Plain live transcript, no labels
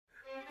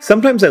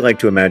Sometimes I like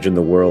to imagine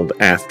the world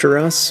after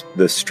us,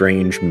 the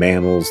strange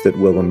mammals that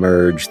will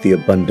emerge, the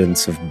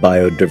abundance of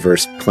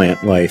biodiverse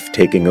plant life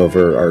taking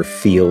over our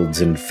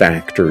fields and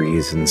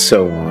factories, and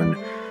so on.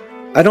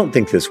 I don't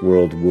think this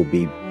world will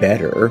be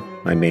better.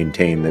 I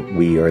maintain that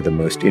we are the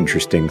most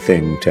interesting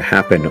thing to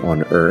happen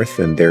on Earth,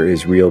 and there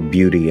is real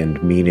beauty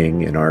and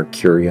meaning in our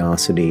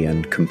curiosity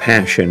and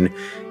compassion,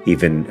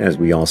 even as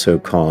we also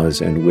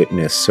cause and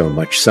witness so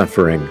much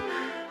suffering.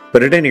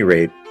 But at any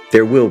rate,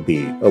 there will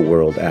be a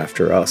world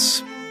after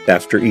us,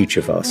 after each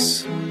of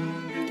us.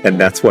 And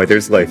that's why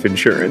there's life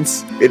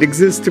insurance. It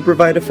exists to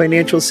provide a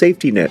financial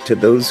safety net to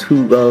those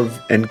who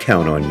love and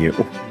count on you.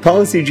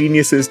 Policy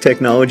Genius's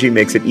technology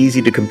makes it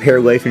easy to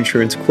compare life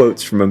insurance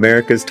quotes from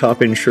America's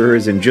top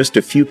insurers in just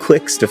a few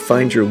clicks to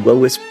find your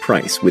lowest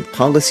price. With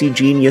Policy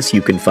Genius,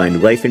 you can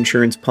find life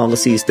insurance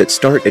policies that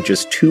start at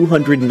just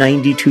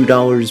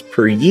 $292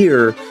 per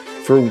year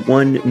for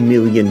 $1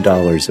 million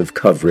of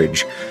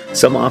coverage.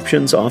 Some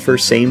options offer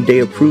same-day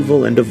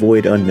approval and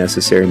avoid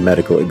unnecessary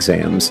medical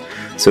exams.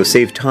 So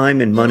save time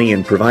and money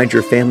and provide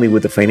your family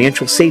with a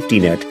financial safety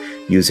net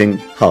using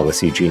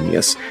Policy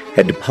Genius.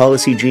 Head to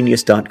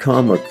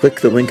PolicyGenius.com or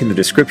click the link in the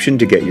description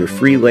to get your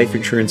free life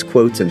insurance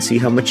quotes and see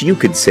how much you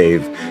could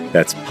save.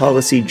 That's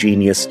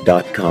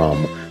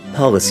PolicyGenius.com.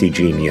 Policy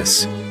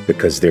Genius,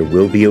 because there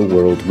will be a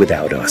world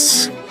without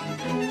us.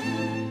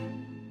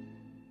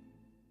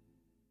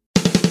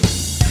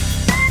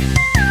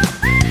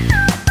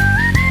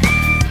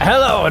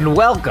 Hello and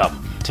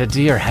welcome to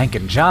Dear Hank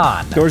and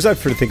John. Doors up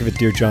for to think of it,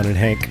 Dear John and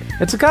Hank.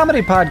 It's a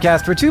comedy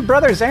podcast where two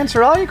brothers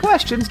answer all your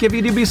questions, give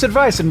you dubious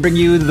advice, and bring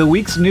you the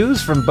week's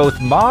news from both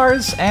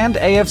Mars and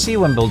AFC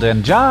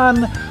Wimbledon.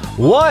 John,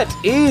 what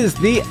is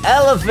the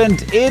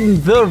elephant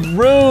in the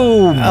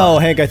room? Oh,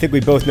 Hank, I think we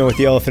both know what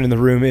the elephant in the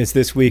room is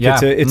this week. Yeah.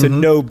 It's a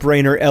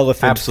no-brainer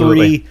elephant.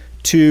 Absolutely. 3,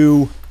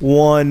 2,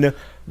 1.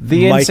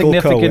 The Michael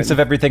insignificance Cohen. of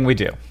everything we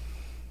do.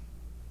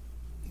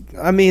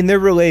 I mean, they're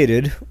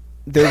related.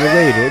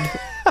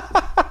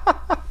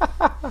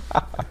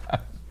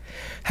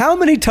 How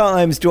many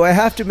times do I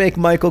have to make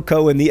Michael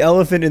Cohen the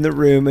elephant in the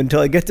room until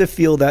I get to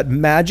feel that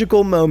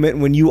magical moment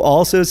when you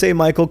also say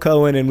Michael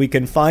Cohen and we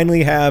can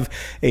finally have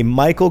a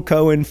Michael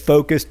Cohen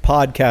focused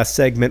podcast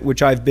segment,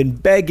 which I've been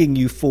begging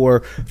you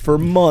for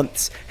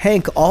months.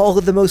 Hank, all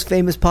of the most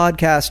famous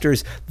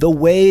podcasters, the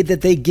way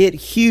that they get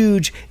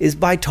huge is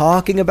by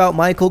talking about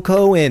Michael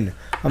Cohen.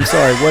 I'm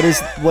sorry,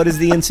 what is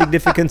the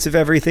insignificance of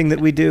everything that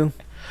we do?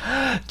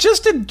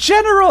 Just in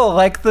general,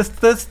 like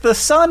the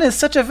sun is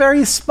such a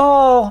very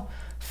small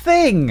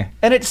thing,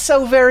 and it's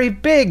so very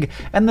big,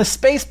 and the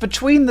space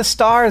between the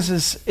stars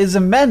is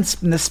immense,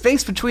 and the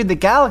space between the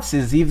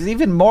galaxies is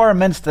even more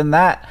immense than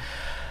that.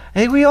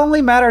 Hey, we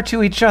only matter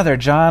to each other,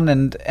 John,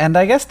 and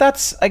I guess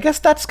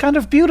that's kind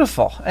of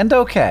beautiful and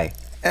okay.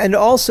 And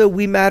also,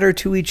 we matter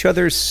to each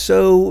other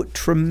so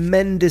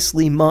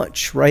tremendously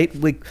much, right?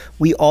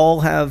 We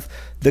all have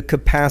the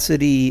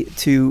capacity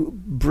to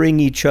bring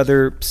each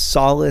other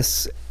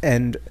solace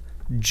and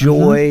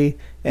joy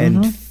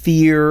and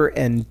fear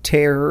and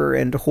terror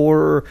and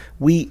horror.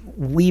 We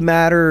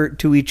matter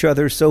to each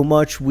other so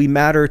much. We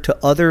matter to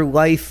other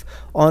life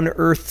on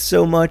Earth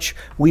so much.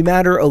 We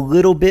matter a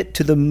little bit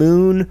to the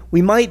moon.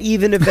 We might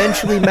even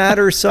eventually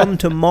matter some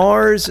to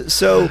Mars.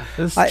 So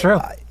true.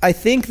 I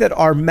think that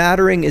our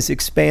mattering is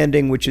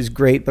expanding, which is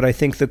great, but I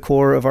think the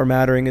core of our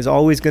mattering is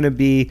always going to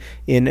be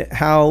in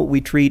how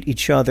we treat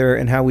each other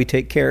and how we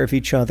take care of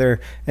each other.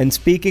 And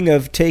speaking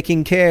of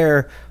taking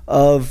care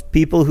of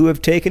people who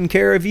have taken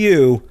care of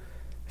you,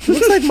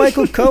 looks like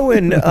Michael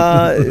Cohen,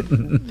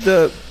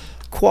 the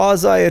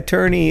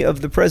quasi-attorney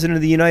of the President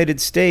of the United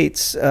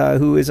States,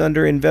 who is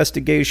under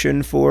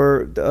investigation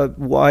for a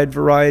wide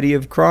variety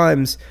of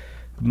crimes,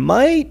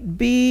 might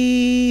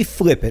be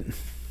flipping.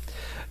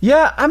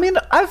 Yeah, I mean,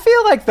 I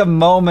feel like the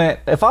moment,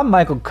 if I'm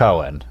Michael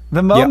Cohen,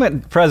 the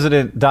moment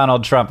President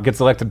Donald Trump gets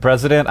elected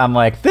president, I'm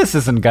like, this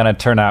isn't going to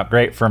turn out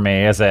great for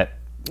me, is it?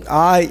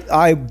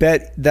 I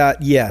bet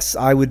that, yes,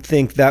 I would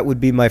think that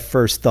would be my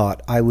first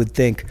thought. I would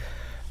think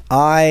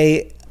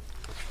I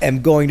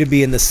am going to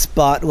be in the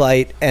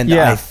spotlight, and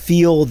I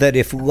feel that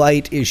if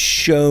light is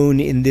shown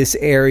in this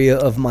area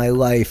of my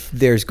life,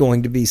 there's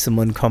going to be some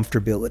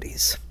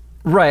uncomfortabilities.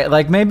 Right,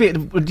 like maybe,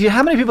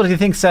 how many people do you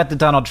think said to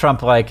Donald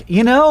Trump, like,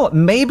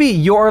 maybe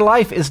your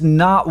life is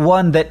not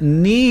one that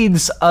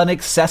needs an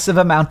excessive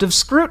amount of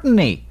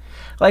scrutiny?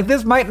 Like,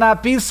 this might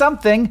not be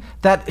something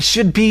that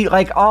should be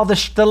like all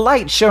the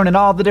light shown in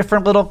all the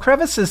different little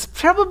crevices.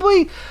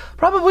 Probably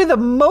the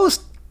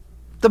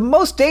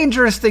most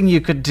dangerous thing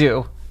you could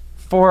do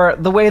for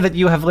the way that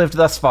you have lived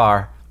thus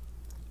far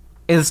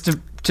is to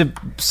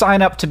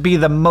sign up to be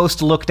the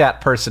most looked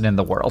at person in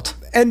the world.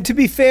 And to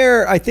be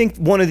fair, I think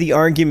one of the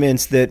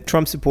arguments that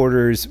Trump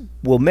supporters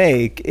will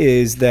make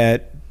is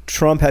that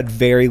Trump had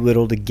very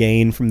little to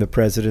gain from the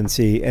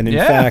presidency, and in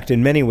fact,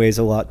 in many ways,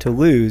 a lot to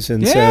lose.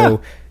 And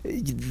so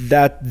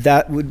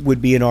that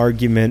would be an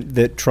argument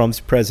that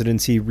Trump's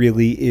presidency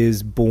really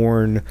is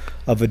born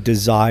of a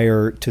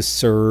desire to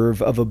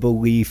serve, of a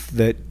belief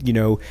that,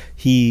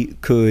 he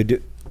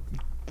could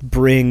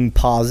bring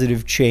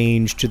positive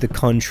change to the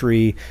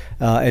country,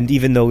 and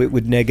even though it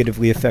would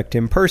negatively affect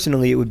him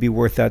personally, it would be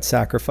worth that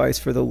sacrifice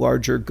for the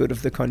larger good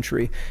of the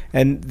country.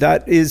 And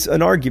that is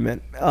an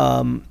argument.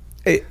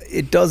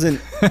 It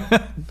doesn't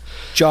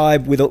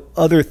jibe with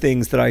other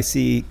things that I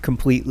see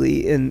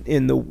completely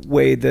in the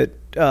way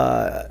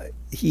that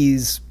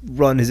he's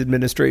run his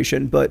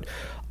administration, but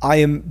I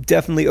am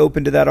definitely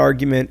open to that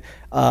argument.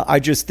 I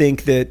just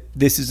think that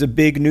this is a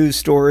big news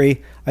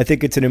story. I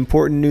think it's an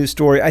important news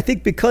story. I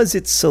think because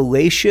it's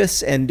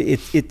salacious and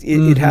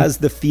it has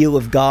the feel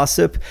of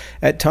gossip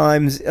at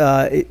times,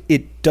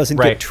 it doesn't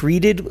get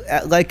treated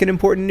like an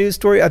important news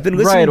story. I've been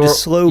listening to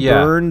Slow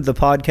Burn, the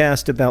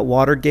podcast about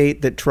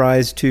Watergate that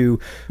tries to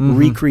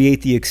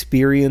recreate the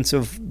experience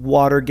of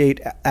Watergate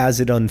as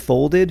it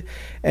unfolded.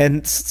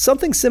 And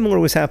something similar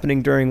was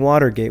happening during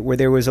Watergate, where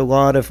there was a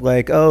lot of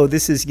like, oh,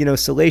 this is,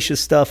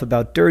 salacious stuff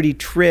about dirty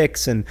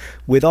tricks and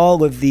with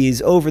all of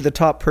these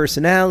over-the-top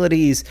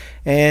personalities.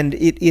 And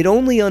it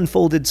only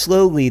unfolded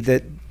slowly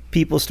that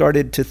people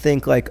started to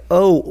think like,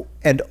 oh,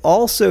 and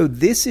also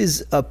this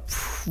is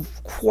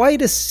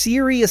quite a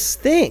serious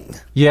thing.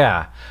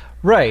 Yeah,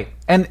 right.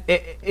 And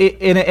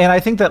and I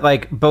think that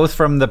like both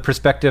from the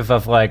perspective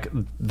of like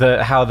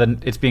how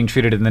it's being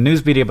treated in the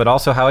news media, but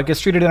also how it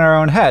gets treated in our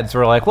own heads.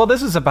 We're like, well,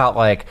 this is about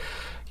like,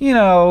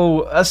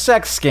 a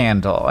sex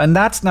scandal, and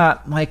that's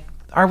not like,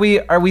 are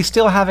we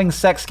still having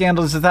sex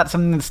scandals? Is that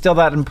something that's still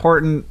that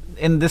important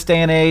in this day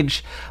and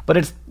age? But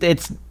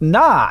it's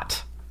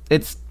not.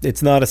 It's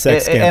not a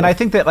sex scandal. And I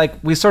think that like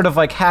we sort of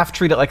like half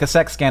treat it like a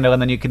sex scandal,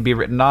 and then you can be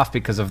written off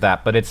because of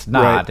that. But it's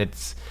not. Right.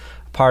 It's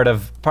part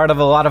of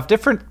a lot of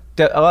different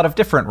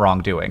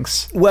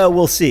wrongdoings. Well,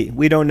 we'll see.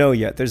 We don't know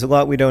yet. There's a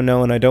lot we don't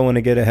know, and I don't want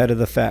to get ahead of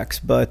the facts.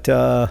 But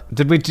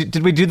did we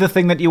do the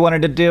thing that you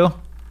wanted to do?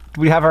 Did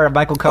we have our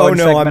Michael Cohen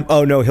segment?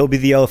 Oh no, he'll be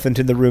the elephant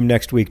in the room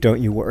next week.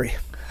 Don't you worry.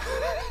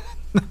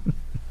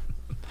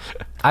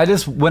 I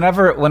just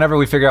whenever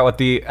we figure out what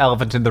the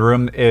elephant in the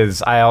room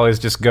is, I always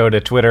just go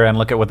to Twitter and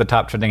look at what the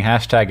top trending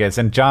hashtag is.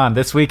 And John,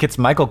 this week it's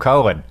Michael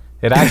Cohen.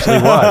 It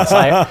actually was.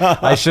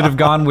 I should have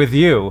gone with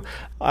you.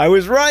 I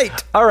was right.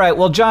 All right.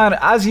 Well, John,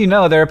 as you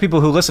know, there are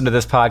people who listen to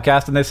this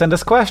podcast and they send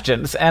us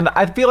questions. And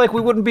I feel like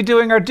we wouldn't be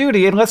doing our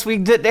duty unless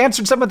we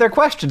answered some of their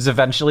questions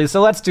eventually. So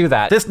let's do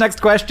that. This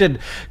next question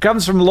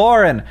comes from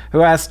Lauren,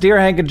 who asks, Dear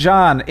Hank and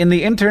John, in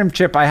the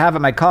internship I have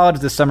at my college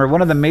this summer,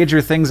 one of the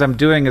major things I'm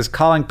doing is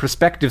calling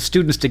prospective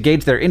students to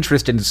gauge their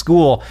interest in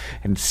school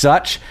and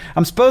such.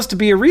 I'm supposed to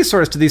be a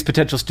resource to these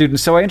potential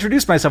students, so I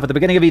introduce myself at the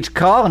beginning of each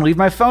call and leave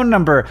my phone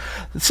number.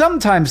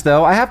 Sometimes,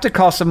 though, I have to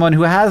call someone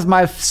who has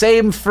my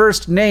same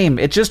first name.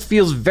 It just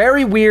feels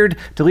very weird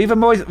to leave a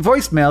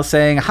voicemail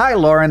saying, Hi,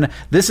 Lauren,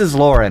 this is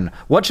Lauren.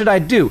 What should I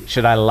do?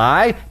 Should I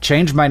lie?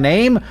 Change my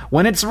name?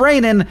 When it's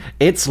raining,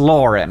 it's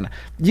Lauren.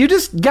 You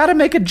just gotta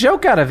make a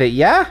joke out of it,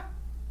 yeah?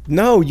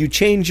 No, you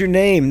change your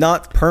name,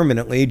 not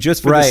permanently,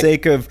 just for the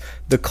sake of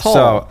the call.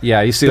 So,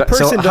 yeah, you see, the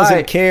person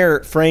doesn't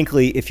care,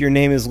 frankly, if your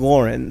name is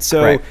Lauren.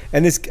 So,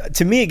 and this,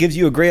 to me, it gives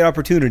you a great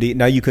opportunity.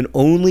 Now, you can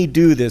only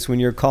do this when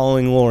you're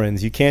calling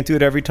Laurens. You can't do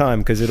it every time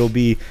because it'll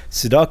be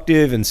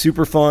seductive and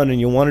super fun,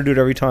 and you'll want to do it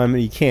every time,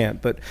 and you can't.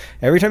 But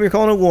every time you're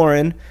calling a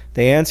Lauren,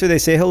 they answer, they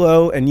say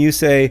hello, and you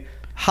say,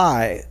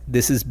 Hi,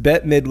 this is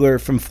Bette Midler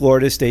from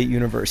Florida State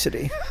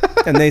University.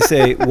 And they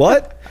say,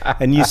 what?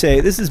 And you say,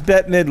 this is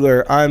Bette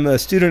Midler. I'm a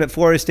student at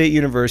Florida State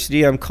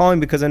University. I'm calling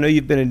because I know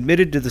you've been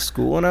admitted to the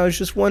school, and I was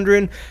just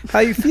wondering how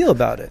you feel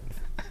about it.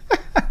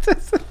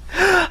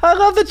 I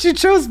love that you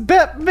chose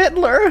Bette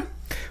Midler.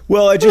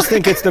 Well, I just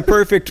think it's the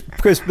perfect,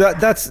 because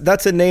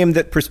that's a name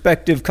that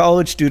prospective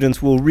college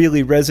students will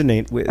really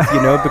resonate with,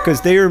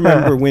 because they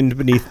remember Wind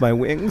Beneath My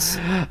Wings.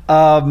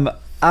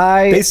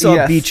 They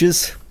saw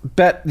beaches.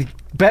 Bette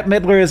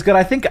Midler is good.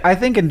 I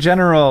think in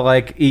general,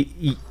 like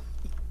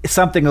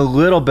something a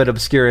little bit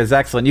obscure is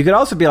excellent. You could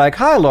also be like,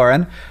 Hi,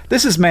 Lauren,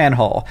 this is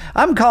Manhole.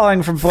 I'm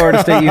calling from Florida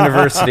State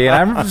University,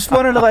 and I just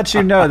wanted to let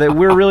you know that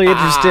we're really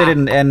interested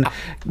in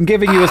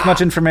giving you as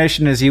much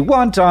information as you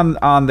want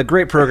on the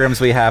great programs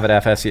we have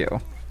at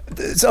FSU.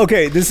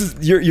 Okay, this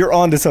is you're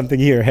onto something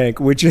here, Hank,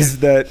 which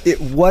is that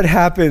what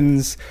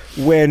happens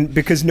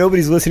because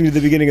nobody's listening to the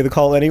beginning of the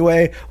call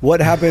anyway, what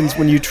happens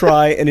when you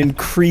try an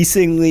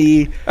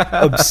increasingly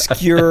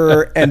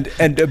obscure and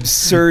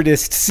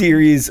absurdist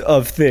series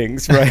of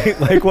things,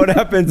 right? Like what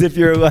happens if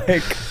you're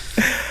like,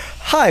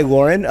 Hi,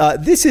 Lauren.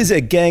 This is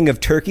a gang of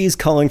turkeys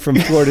calling from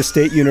Florida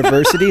State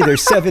University.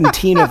 There's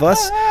 17 of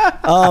us.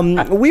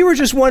 We were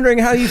just wondering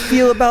how you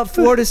feel about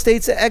Florida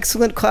State's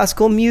excellent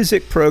classical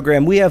music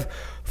program. We have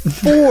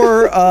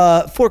four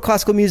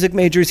classical music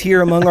majors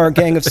here among our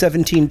gang of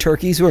 17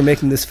 turkeys who are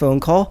making this phone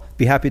call.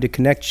 Be happy to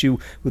connect you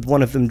with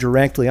one of them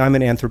directly. I'm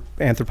an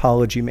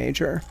anthropology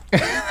major.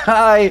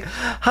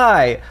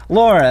 Hi,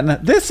 Lauren.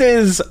 This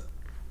is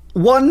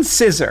one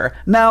scissor.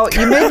 Now,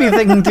 you may be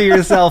thinking to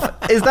yourself,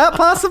 is that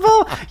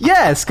possible?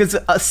 Yes, because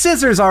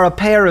scissors are a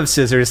pair of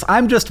scissors.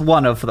 I'm just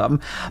one of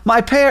them.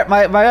 My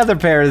other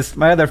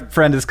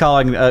friend is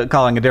calling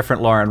a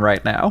different Lauren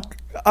right now.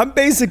 I'm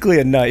basically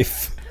a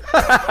knife.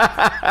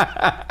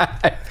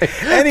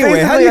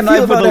 Anyway, how do Basically you a knife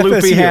feel with about a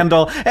loopy FSU?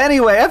 handle.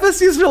 Anyway,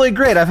 FSU is really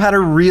great. I've had a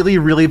really,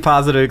 really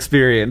positive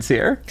experience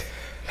here.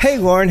 Hey,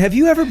 Lauren, have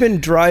you ever been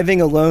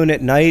driving alone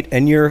at night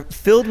and you're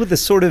filled with a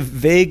sort of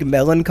vague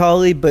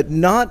melancholy, but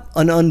not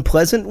an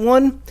unpleasant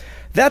one?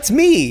 That's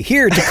me,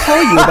 here to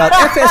call you about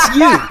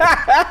FSU.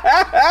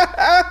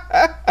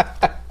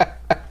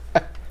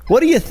 What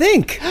do you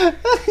think?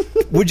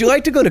 Would you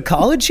like to go to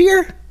college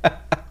here?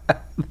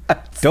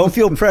 Don't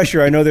feel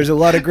pressure. I know there's a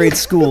lot of great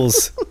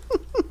schools.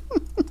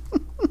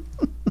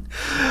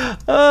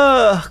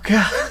 Oh,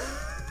 God.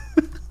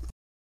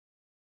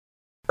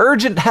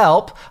 Urgent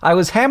help. I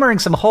was hammering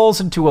some holes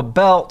into a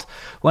belt.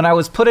 When I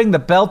was putting the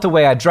belt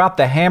away, I dropped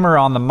the hammer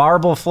on the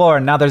marble floor,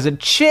 and now there's a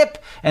chip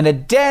and a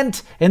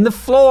dent in the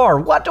floor.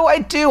 What do I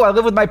do? I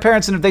live with my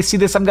parents, and if they see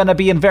this, I'm going to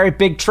be in very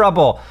big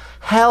trouble.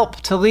 Help,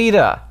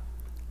 Toledo.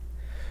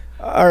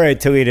 All right,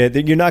 Toledo,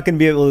 you're not going to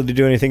be able to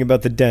do anything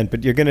about the dent,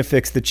 but you're going to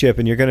fix the chip,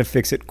 and you're going to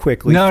fix it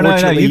quickly. No.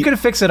 Fortunately, You can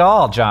fix it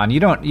all, John. You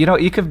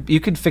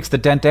could fix the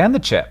dent and the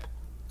chip.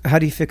 How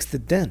do you fix the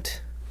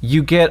dent?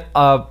 You get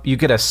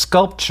a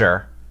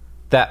sculpture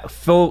that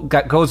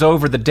goes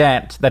over the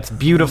dent that's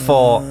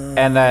beautiful,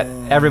 and that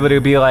everybody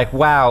would be like,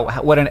 wow,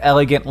 what an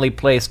elegantly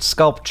placed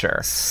sculpture.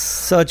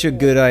 Such a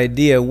good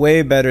idea.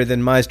 Way better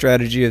than my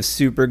strategy of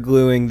super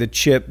gluing the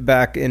chip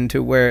back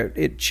into where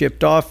it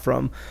chipped off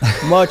from.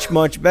 Much,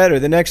 much better.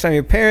 The next time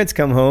your parents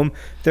come home,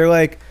 they're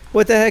like,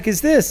 what the heck is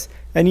this?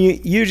 And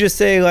you just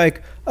say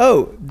like,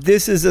 oh,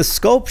 this is a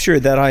sculpture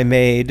that I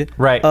made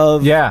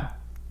of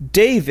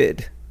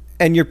David.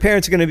 And your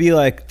parents are going to be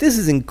like, this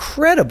is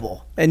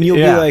incredible. And you'll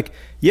be like,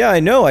 yeah, I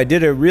know. I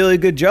did a really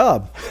good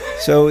job.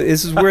 So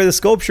this is where the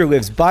sculpture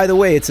lives. By the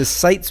way, it's a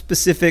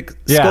site-specific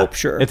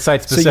sculpture. It's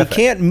site-specific. So you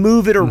can't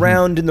move it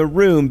around in the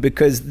room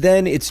because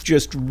then it's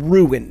just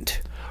ruined.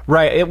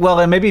 Right.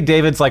 And maybe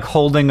David's like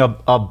holding a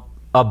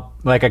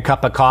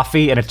cup of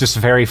coffee and it's just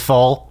very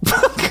full.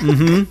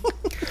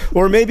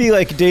 Or maybe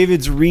like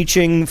David's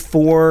reaching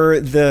for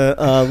the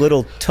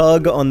little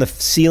tug on the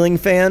ceiling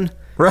fan.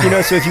 Right. You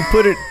know, so if you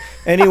put it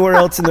anywhere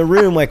else in the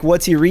room, like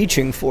what's he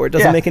reaching for? It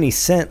doesn't make any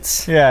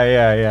sense.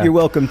 Yeah. You're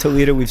welcome,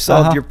 Toledo. We've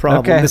solved your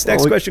problem. Okay. This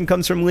next question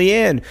comes from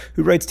Leanne,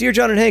 who writes, Dear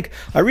John and Hank,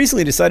 I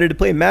recently decided to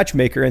play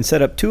matchmaker and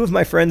set up two of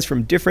my friends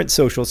from different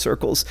social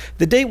circles.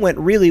 The date went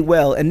really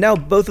well, and now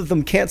both of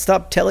them can't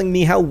stop telling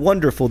me how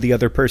wonderful the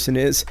other person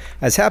is.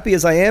 As happy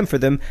as I am for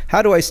them,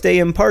 how do I stay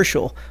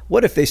impartial?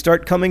 What if they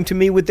start coming to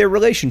me with their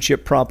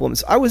relationship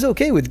problems? I was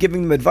okay with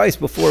giving them advice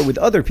before with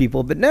other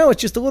people, but now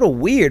it's just a little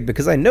weird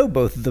because I know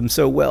both of them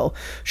so well.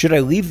 Should I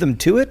leave them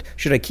to it?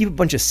 Should I keep a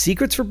bunch of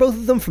secrets for both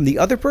of them from the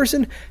other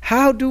person?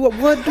 What do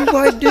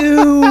I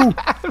do?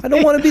 I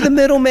don't want to be the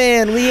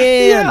middleman,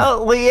 Leanne. Yeah,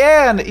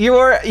 Leanne,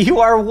 you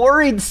are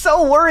worried,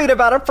 so worried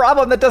about a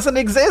problem that doesn't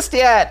exist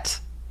yet.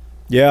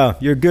 Yeah,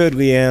 you're good,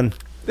 Leanne.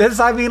 You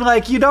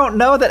don't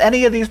know that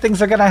any of these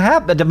things are going to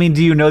happen. I mean,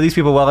 do you know these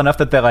people well enough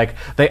that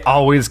they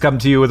always come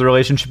to you with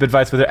relationship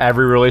advice with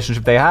every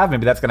relationship they have?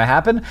 Maybe that's going to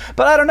happen.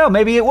 But I don't know.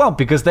 Maybe it won't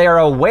because they are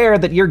aware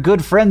that you're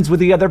good friends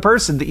with the other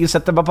person that you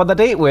set them up on the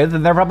date with.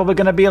 And they're probably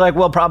going to be like,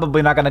 well,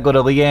 probably not going to go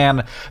to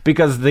Leanne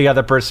because the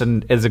other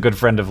person is a good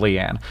friend of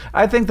Leanne.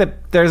 I think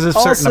that there's a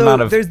certain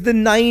amount of... there's the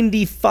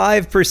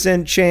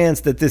 95%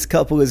 chance that this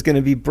couple is going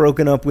to be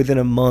broken up within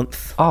a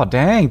month. Oh,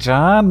 dang,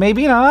 John.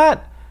 Maybe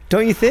not.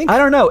 Don't you think? I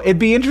don't know. It'd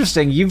be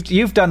interesting.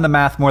 You've done the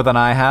math more than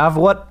I have.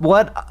 What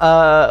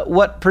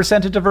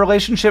percentage of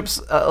relationships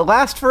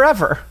last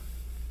forever?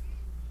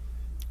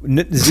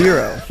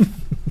 0.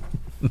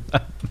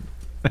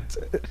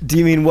 Do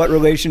you mean what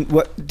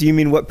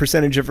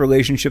percentage of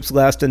relationships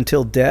last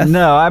until death?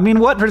 No, I mean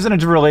what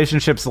percentage of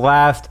relationships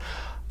last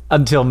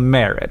until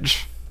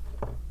marriage?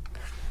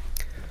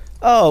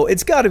 Oh,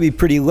 it's got to be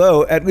pretty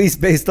low, at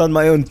least based on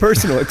my own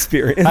personal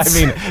experience. I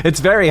mean, it's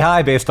very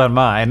high based on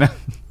mine.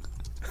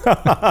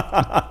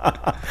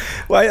 Well,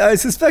 I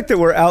suspect that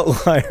we're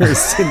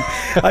outliers. And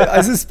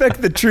I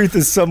suspect the truth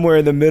is somewhere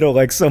in the middle,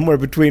 like somewhere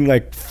between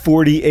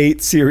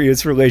 48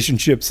 serious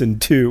relationships and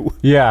 2.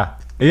 Yeah.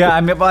 I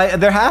mean,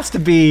 there has to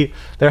be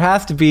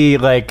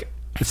like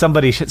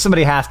somebody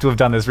has to have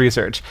done this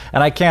research,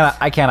 and I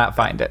cannot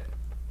find it.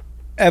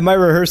 At my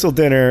rehearsal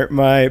dinner,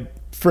 my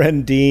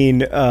friend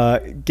Dean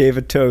gave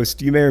a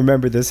toast. You may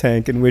remember this,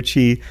 Hank, in which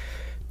he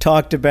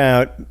talked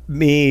about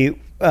me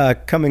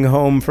coming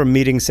home from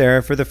meeting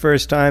Sarah for the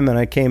first time, and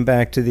I came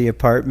back to the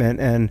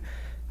apartment and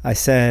I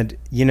said,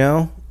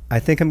 I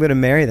think I'm going to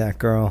marry that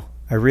girl.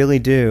 I really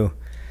do.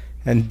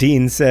 And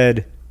Dean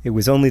said, it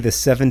was only the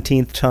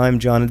 17th time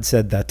John had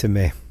said that to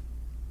me.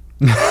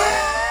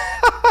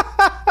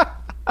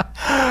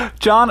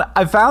 John,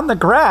 I found the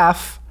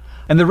graph.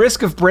 And the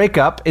risk of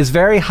breakup is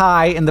very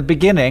high in the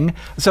beginning.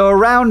 So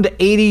around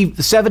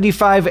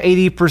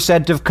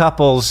 80% of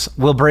couples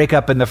will break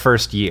up in the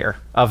first year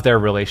of their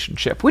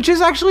relationship, which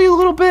is actually a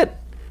little bit,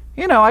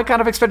 I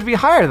kind of expect to be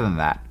higher than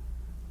that.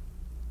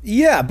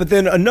 Yeah, but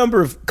then a number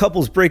of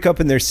couples break up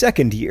in their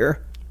second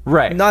year.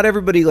 Right. Not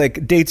everybody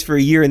like dates for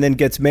a year and then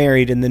gets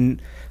married, and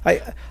then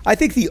I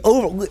think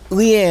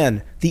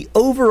Leanne, the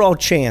overall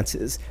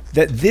chances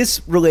that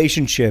this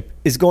relationship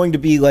is going to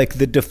be like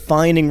the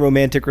defining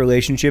romantic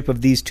relationship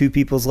of these two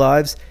people's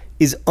lives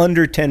is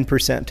under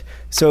 10%.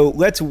 So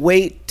let's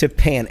wait to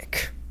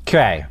panic.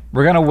 Okay,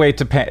 we're gonna wait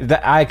to panic.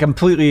 I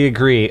completely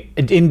agree.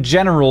 In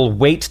general,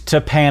 wait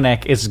to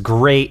panic is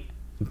great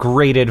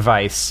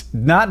advice.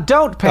 Not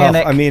don't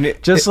panic. I mean,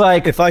 just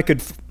like if I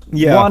could,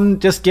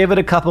 just give it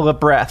a couple of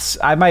breaths.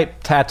 I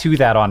might tattoo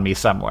that on me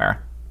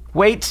somewhere.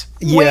 Wait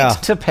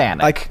to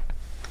panic.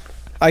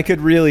 I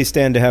could really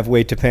stand to have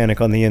wait to panic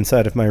on the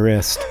inside of my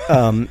wrist.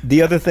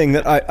 The other thing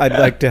that I'd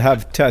like to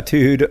have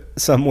tattooed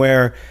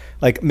somewhere,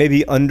 like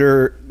maybe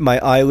under my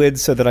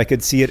eyelids so that I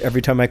could see it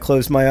every time I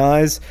close my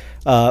eyes,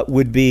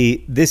 would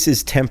be, this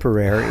is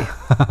temporary.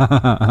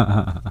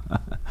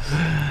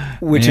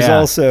 Which is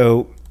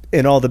also,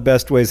 in all the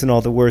best ways and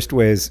all the worst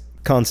ways,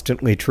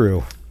 constantly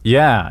true.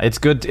 Yeah, it's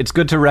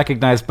good to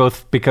recognize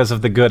both because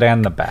of the good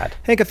and the bad.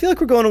 Hank, I feel like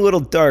we're going a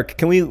little dark.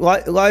 Can we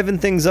liven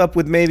things up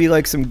with maybe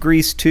like some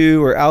Grease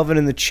 2 or Alvin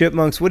and the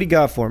Chipmunks? What do you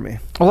got for me?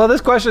 Well,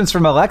 this question's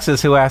from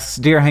Alexis, who asks,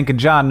 Dear Hank and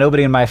John,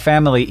 nobody in my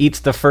family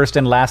eats the first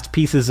and last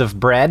pieces of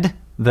bread.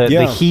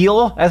 The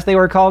heel, as they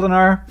were called in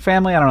our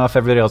family. I don't know if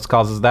everybody else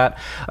calls us that.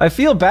 I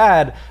feel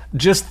bad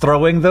just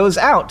throwing those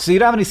out. So you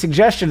don't have any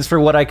suggestions for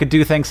what I could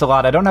do? Thanks a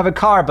lot. I don't have a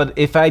car, but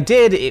if I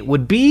did, it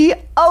would be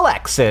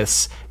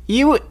Alexis.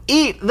 You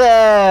eat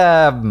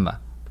them.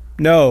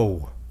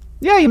 No.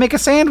 Yeah, you make a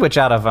sandwich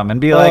out of them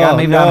and be like, I'm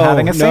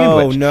having a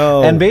sandwich.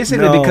 And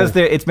basically, because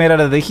it's made out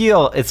of the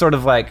heel, it's sort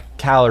of like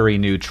calorie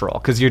neutral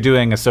because you're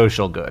doing a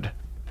social good.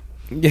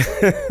 Yeah.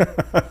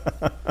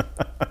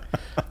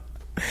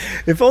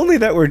 If only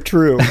that were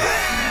true.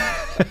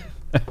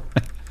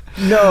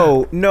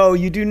 No,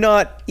 you do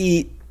not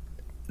eat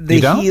the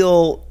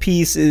heel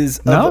pieces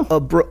of a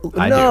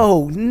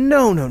No.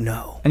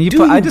 And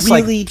I just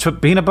really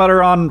put peanut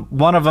butter on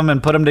one of them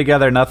and put them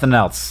together, nothing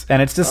else.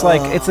 And it's just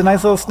like, it's a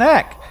nice little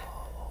snack.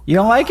 You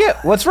don't like it?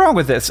 What's wrong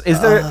with this? Is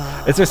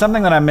there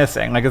something that I'm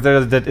missing? Like,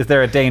 is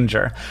there a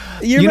danger?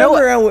 You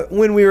remember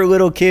when we were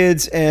little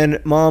kids and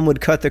Mom would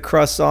cut the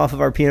crusts off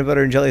of our peanut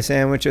butter and jelly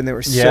sandwich and they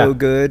were so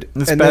good?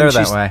 It's better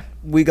that way.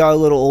 We got a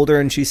little older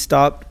and she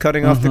stopped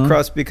cutting off the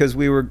crust because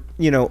we were,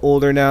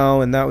 older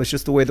now, and that was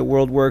just the way the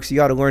world works. You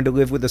got to learn to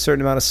live with a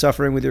certain amount of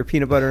suffering with your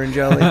peanut butter and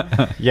jelly.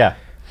 Yeah.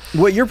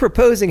 What you're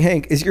proposing,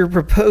 Hank, is you're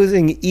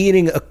proposing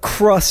eating a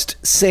crust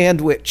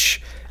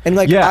sandwich. And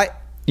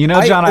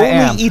John,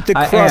 I only eat the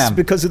crust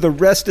because of the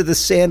rest of the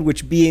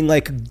sandwich being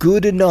like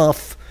good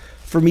enough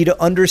for me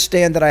to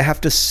understand that I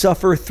have to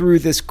suffer through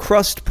this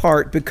crust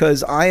part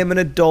because I am an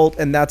adult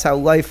and that's how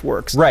life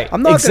works. Right.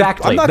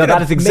 Exactly.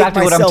 That is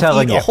exactly what I'm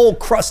telling you. A whole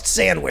crust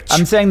sandwich.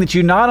 I'm saying that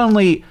you not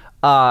only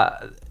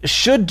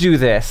should do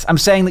this, I'm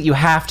saying that you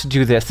have to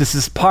do this. This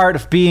is part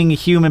of being a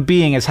human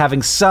being, is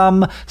having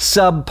some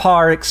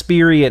subpar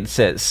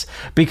experiences,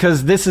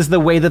 because this is the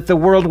way that the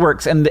world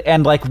works.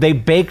 And like, they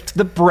baked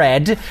the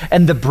bread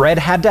and the bread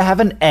had to have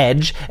an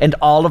edge and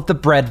all of the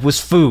bread was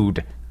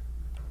food.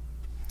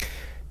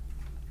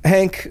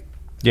 Hank.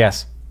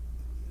 Yes.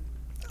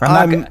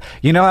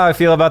 You know how I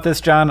feel about this,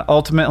 John,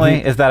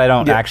 ultimately, is that I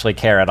don't actually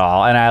care at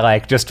all. And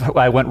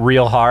I went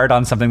real hard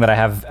on something that I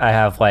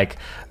have like,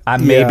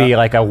 I'm maybe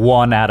like a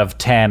 1 out of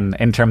 10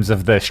 in terms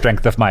of the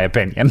strength of my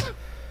opinion.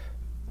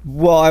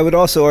 Well, I would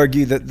also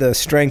argue that the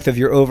strength of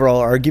your overall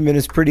argument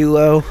is pretty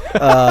low.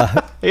 No,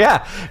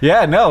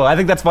 I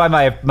think that's why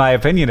my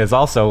opinion is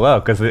also low,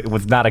 because it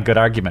was not a good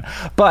argument.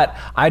 But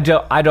I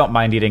don't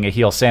mind eating a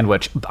heel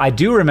sandwich. I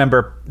do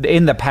remember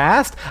in the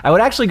past, I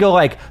would actually go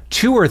like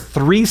 2 or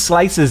 3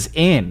 slices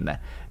in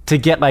to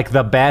get like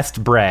the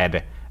best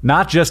bread,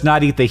 not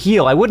eat the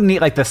heel. I wouldn't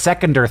eat like the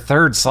second or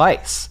third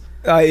slice.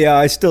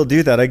 I still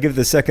do that. I give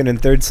the second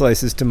and third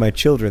slices to my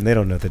children. They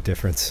don't know the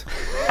difference.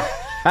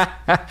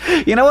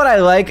 You know what I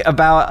like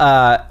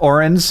about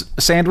Oren's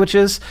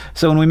sandwiches?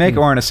 So when we make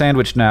Oren a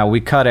sandwich now, we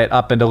cut it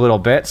up into little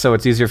bits so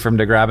it's easier for him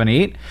to grab and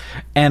eat.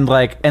 And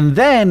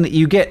then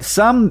you get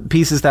some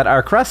pieces that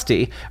are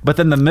crusty, but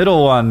then the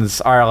middle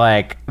ones are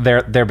like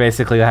they're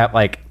basically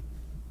like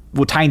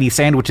tiny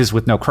sandwiches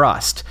with no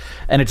crust.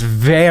 And it's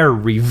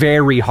very,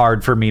 very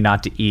hard for me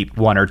not to eat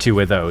 1 or 2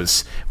 of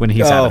those when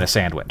he's having a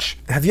sandwich.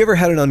 Have you ever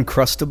had an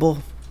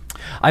Uncrustable?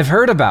 I've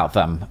heard about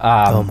them.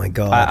 Oh my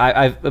God.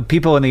 I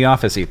people in the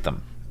office eat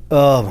them.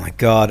 Oh my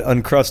God.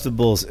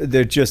 Uncrustables.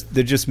 They're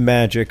just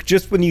magic.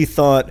 Just when you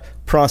thought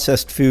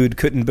processed food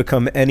couldn't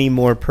become any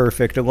more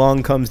perfect,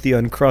 along comes the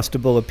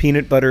Uncrustable, a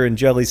peanut butter and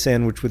jelly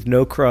sandwich with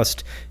no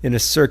crust in a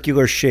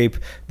circular shape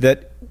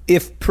that,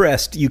 if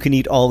pressed, you can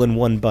eat all in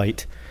one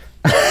bite.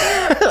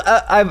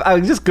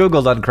 I just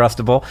Googled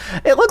Uncrustable.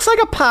 It looks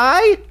like a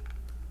pie.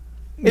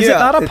 Is it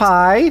not a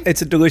pie?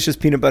 It's a delicious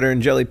peanut butter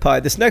and jelly pie.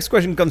 This next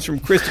question comes from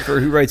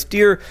Christopher, who writes,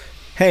 Dear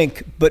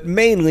Hank, but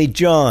mainly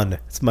John.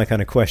 It's my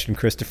kind of question,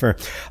 Christopher.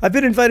 I've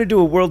been invited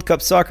to a World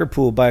Cup soccer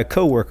pool by a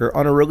coworker.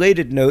 On a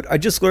related note, I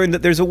just learned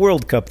that there's a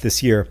World Cup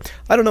this year.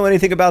 I don't know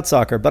anything about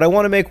soccer, but I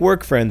want to make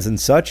work friends and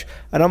such,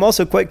 and I'm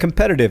also quite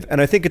competitive, and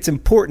I think it's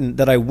important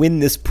that I win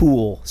this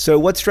pool. So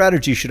what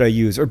strategy should I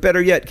use? Or better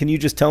yet, can you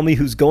just tell me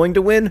who's going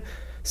to win?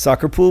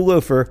 Soccer pool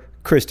loafer,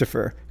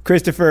 Christopher.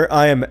 Christopher,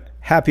 I am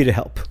happy to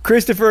help.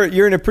 Christopher,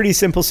 you're in a pretty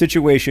simple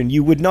situation.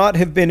 You would not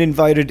have been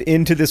invited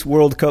into this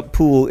World Cup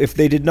pool if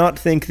they did not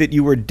think that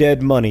you were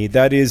dead money.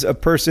 That is a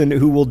person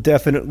who will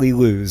definitely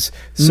lose.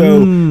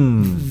 So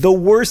the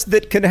worst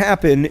that can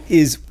happen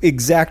is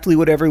exactly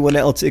what everyone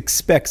else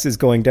expects is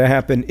going to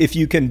happen. If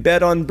you can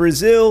bet on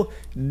Brazil,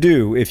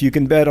 do. If you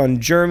can bet on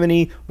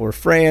Germany or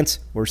France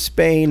or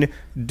Spain,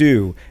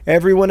 do.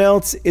 Everyone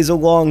else is a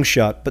long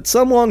shot, but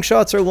some long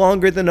shots are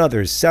longer than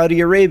others.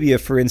 Saudi Arabia,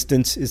 for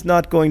instance, is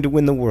not going to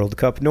win the World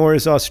Cup, nor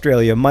is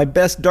Australia. My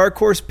best dark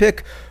horse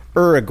pick,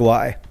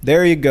 Uruguay.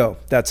 There you go.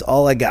 That's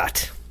all I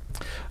got.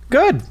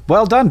 Good.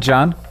 Well done,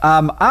 John.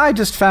 I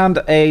just found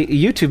a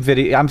YouTube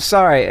video. I'm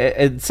sorry.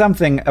 It's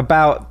something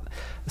about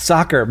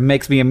soccer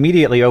makes me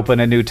immediately open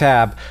a new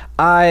tab.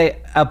 I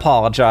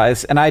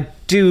apologize, and I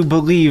do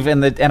believe in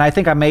the, and I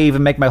think I may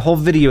even make my whole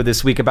video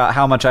this week about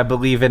how much I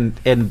believe in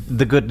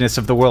the goodness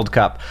of the World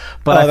Cup.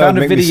 But I found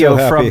a video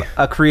from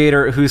a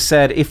creator who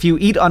said, if you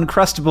eat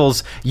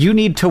Uncrustables, you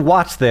need to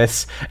watch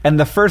this. And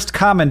the first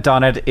comment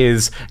on it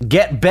is,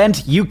 get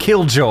bent, you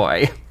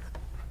killjoy.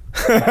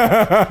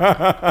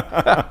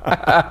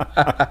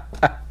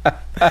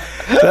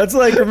 That's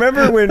like,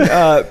 remember when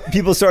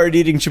people started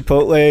eating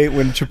Chipotle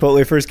when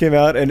Chipotle first came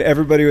out, and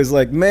everybody was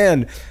like,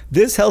 man,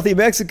 this healthy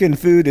Mexican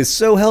food is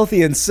so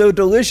healthy and so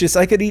delicious,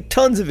 I could eat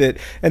tons of it.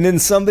 And then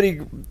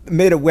somebody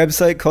made a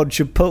website called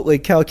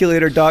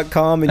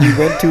ChipotleCalculator.com, and you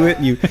went to it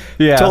and you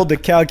told the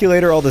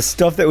calculator all the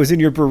stuff that was in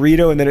your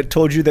burrito, and then it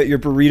told you that your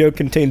burrito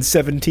contained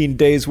 17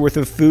 days worth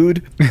of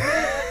food.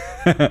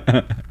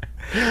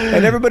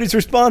 And everybody's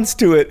response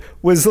to it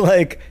was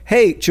like,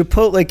 hey,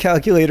 Chipotle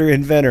calculator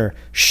inventor,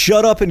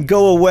 shut up and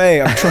go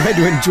away. I'm trying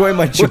to enjoy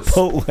my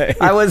Chipotle.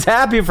 I was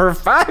happy for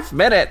 5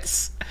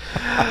 minutes.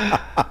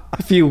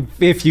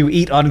 If you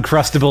eat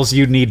Uncrustables,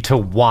 you need to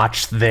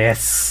watch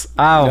this.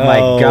 Oh my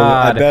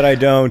God. I bet I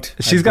don't.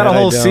 She's got a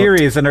whole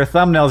series, and her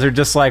thumbnails are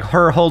just like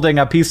her holding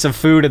a piece of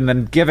food and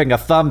then giving a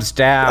thumbs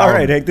down. All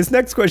right, Hank, this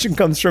next question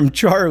comes from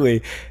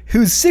Charlie,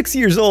 who's 6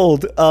 years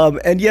old,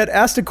 and yet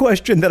asked a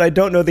question that I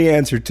don't know the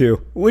answer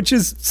to, which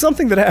is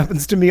something that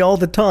happens to me all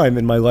the time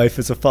in my life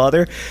as a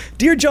father.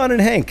 Dear John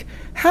and Hank,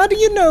 how do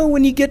you know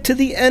when you get to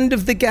the end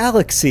of the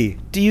galaxy?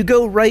 Do you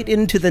go right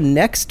into the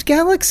next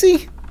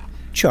galaxy?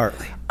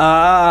 Charlie.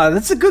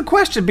 That's a good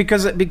question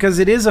because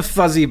it is a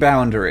fuzzy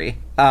boundary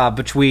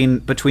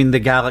between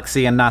the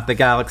galaxy and not the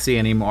galaxy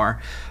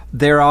anymore.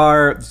 There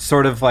are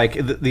sort of like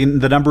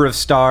the number of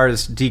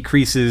stars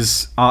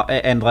decreases,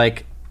 and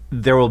like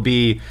there will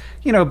be,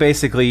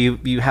 basically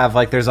you have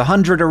like there's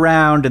 100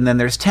 around, and then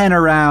there's 10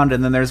 around,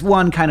 and then there's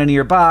one kind of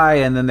nearby,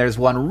 and then there's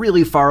one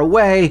really far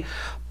away.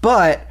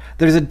 But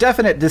there's a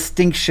definite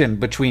distinction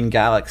between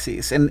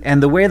galaxies,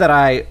 and the way that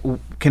I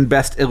can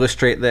best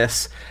illustrate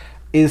this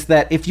is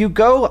that if you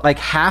go like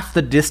half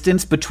the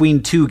distance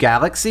between two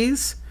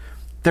galaxies,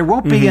 there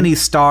won't be any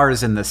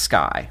stars in the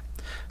sky.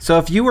 So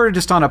if you were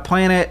just on a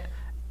planet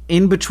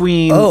in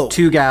between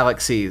two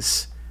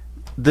galaxies,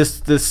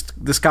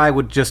 the sky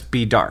would just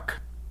be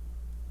dark.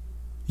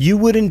 You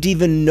wouldn't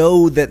even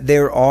know that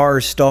there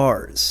are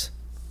stars.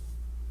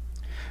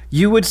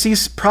 You would see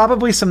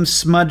probably some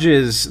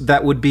smudges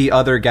that would be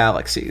other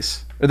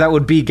galaxies. Or that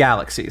would be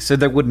galaxies. So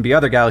there wouldn't be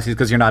other galaxies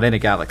because you're not in a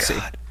galaxy.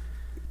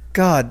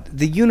 God,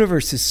 the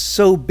universe is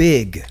so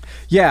big.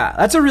 Yeah,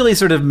 that's a really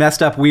sort of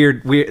messed up,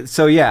 weird.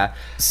 So yeah.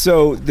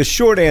 So the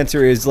short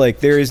answer is like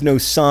there is no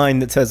sign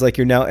that says like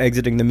you're now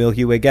exiting the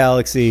Milky Way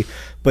galaxy,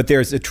 but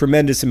there's a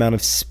tremendous amount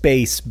of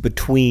space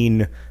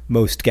between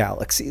most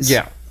galaxies.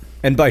 Yeah.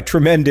 And by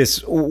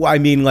tremendous, I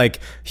mean like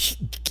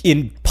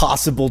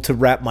impossible to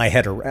wrap my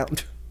head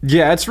around.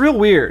 Yeah, it's real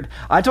weird.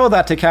 I told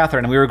that to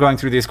Catherine, and we were going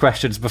through these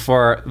questions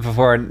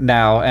before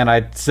now, and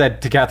I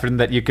said to Catherine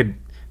that you could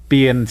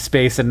be in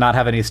space and not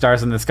have any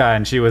stars in the sky,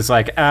 and she was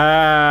like,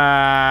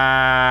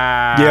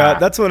 Yeah,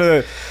 that's one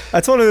of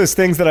those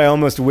things that I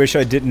almost wish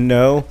I didn't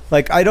know.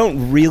 Like, I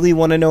don't really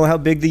want to know how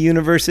big the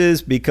universe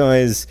is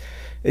because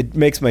it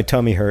makes my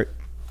tummy hurt.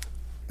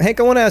 Hank,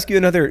 I want to ask you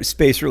another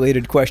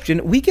space-related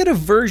question. We get a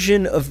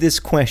version of this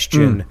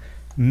question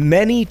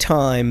many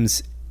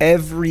times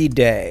every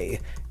day,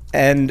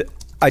 and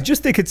I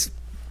just think it's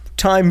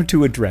time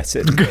to address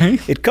it. Okay.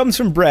 It comes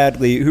from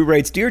Bradley, who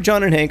writes, Dear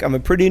John and Hank, I'm a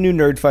pretty new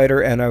nerd fighter,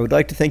 and I would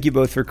like to thank you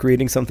both for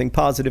creating something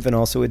positive and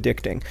also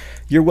addicting.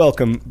 You're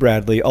welcome,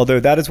 Bradley, although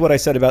that is what I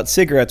said about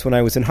cigarettes when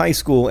I was in high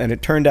school, and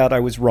it turned out I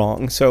was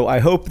wrong. So I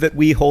hope that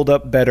we hold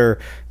up better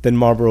than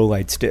Marlboro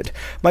Lights did.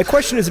 My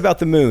question is about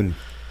the moon.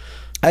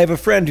 I have a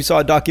friend who saw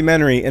a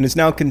documentary and is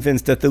now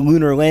convinced that the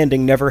lunar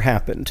landing never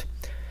happened.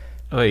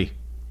 Oy.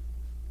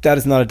 That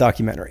is not a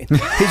documentary.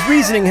 His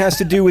reasoning has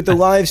to do with the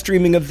live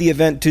streaming of the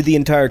event to the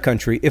entire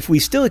country. If we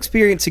still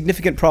experience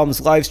significant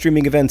problems live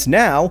streaming events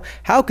now,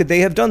 how could they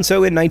have done so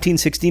in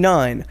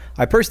 1969?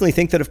 I personally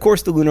think that, of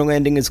course, the lunar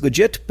landing is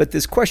legit, but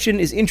this question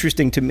is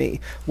interesting to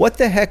me. What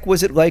the heck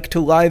was it like to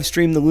live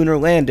stream the lunar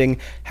landing?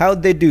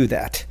 How'd they do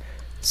that?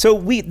 So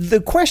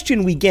the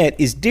question we get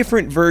is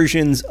different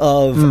versions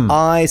of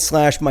my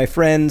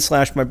friend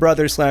 / my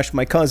brother /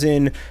 my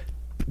cousin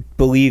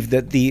believe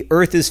that the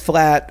Earth is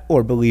flat,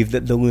 or believe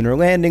that the lunar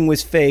landing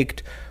was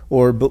faked,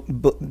 or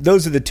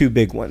those are the two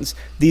big ones.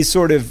 These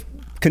sort of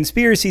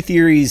conspiracy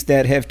theories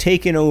that have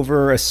taken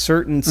over a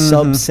certain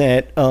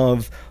subset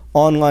of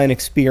online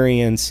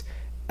experience,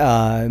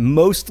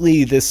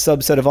 mostly this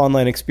subset of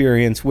online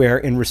experience where,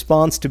 in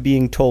response to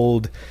being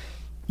told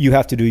you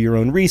have to do your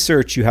own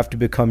research, you have to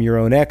become your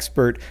own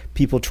expert,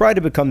 people try to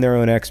become their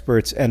own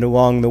experts, and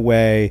along the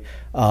way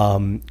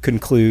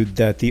conclude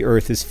that the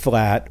Earth is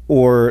flat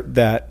or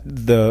that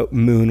the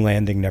moon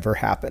landing never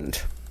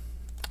happened.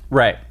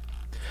 Right.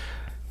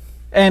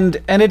 And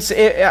I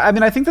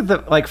think that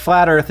the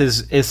flat Earth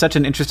is such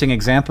an interesting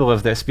example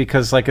of this,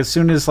 because as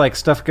soon as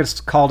stuff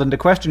gets called into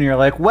question, you're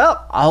like,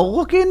 well, I'll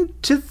look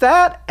into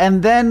that,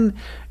 and then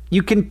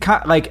you can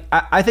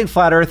I think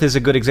flat Earth is a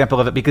good example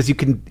of it, because you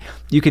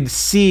can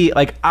see,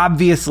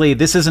 obviously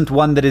this isn't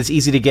one that is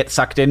easy to get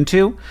sucked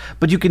into,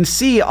 but you can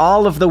see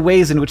all of the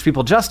ways in which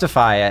people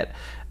justify it,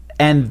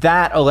 and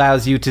that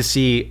allows you to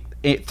see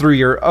it through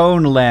your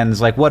own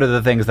lens, what are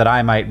the things that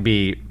I might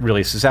be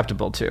really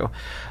susceptible to.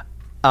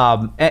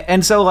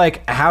 And so,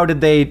 how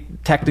did they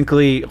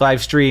technically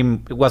live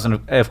stream? It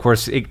wasn't, of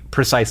course,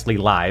 precisely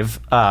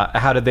live.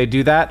 How did they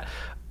do that?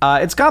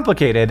 It's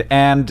complicated,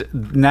 and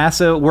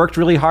NASA worked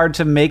really hard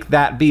to make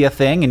that be a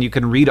thing, and you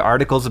can read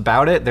articles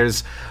about it.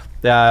 There's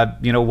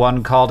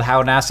one called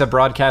How NASA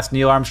Broadcast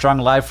Neil Armstrong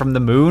Live from the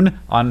Moon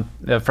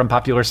from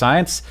Popular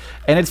Science,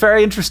 and it's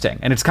very interesting,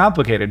 and it's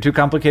complicated, too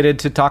complicated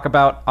to talk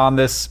about on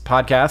this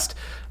podcast,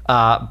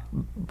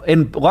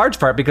 in large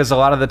part because a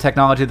lot of the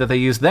technology that they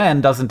used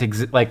then doesn't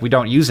exist. We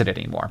don't use it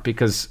anymore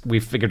because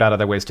we've figured out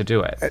other ways to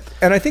do it.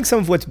 And I think some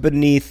of what's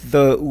beneath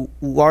the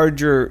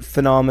larger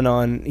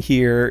phenomenon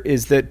here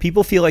is that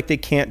people feel like they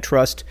can't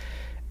trust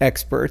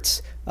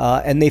experts,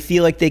 and they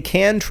feel like they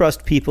can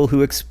trust people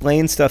who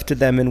explain stuff to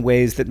them in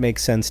ways that make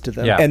sense to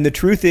them. Yeah. And the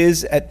truth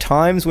is, at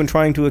times when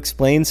trying to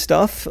explain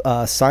stuff,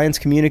 science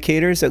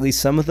communicators, at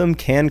least some of them,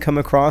 can come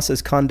across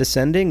as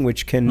condescending,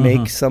 which can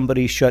make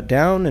somebody shut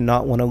down and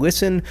not want to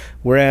listen.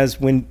 Whereas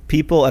when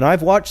people, and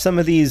I've watched some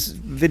of these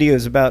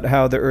videos about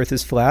how the Earth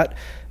is flat,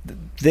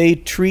 they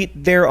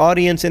treat their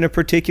audience in a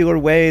particular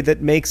way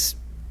that makes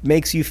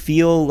you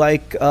feel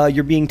like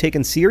you're being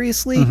taken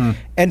seriously,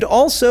 and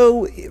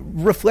also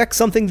reflects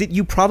something that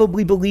you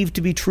probably believe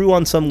to be true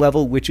on some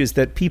level, which is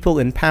that people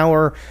in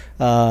power,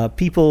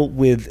 people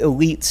with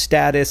elite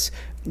status,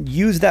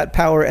 use that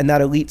power and that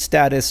elite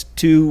status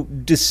to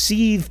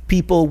deceive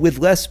people with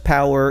less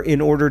power in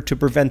order to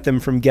prevent them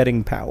from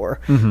getting power.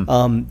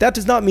 That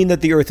does not mean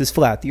that the Earth is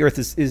flat. The Earth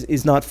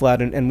is not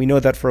flat, and we know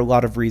that for a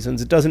lot of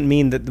reasons. It doesn't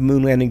mean that the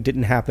moon landing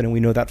didn't happen, and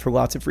we know that for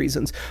lots of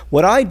reasons.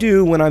 What I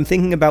do when I'm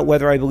thinking about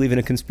whether I believe in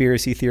a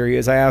conspiracy theory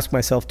is I ask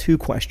myself two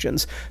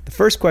questions. The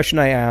first question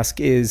I ask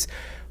is,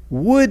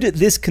 would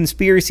this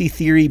conspiracy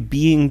theory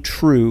being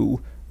true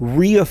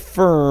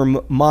reaffirm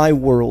my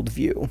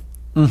worldview?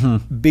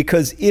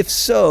 Because if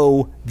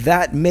so,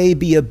 that may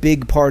be a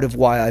big part of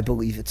why I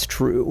believe it's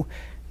true.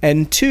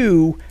 And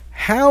two,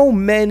 how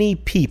many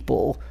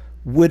people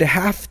would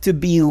have to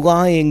be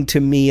lying to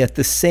me at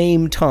the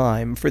same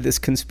time for this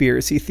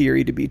conspiracy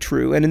theory to be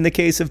true? And in the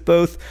case of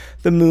both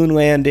the moon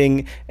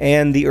landing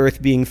and the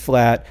Earth being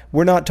flat,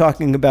 we're not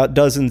talking about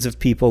dozens of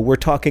people. We're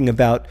talking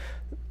about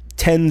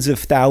tens of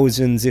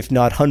thousands, if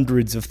not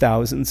hundreds of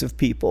thousands of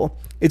people.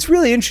 It's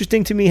really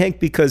interesting to me, Hank,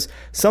 because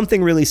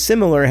something really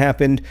similar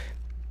happened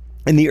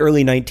in the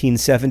early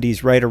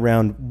 1970s, right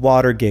around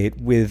Watergate,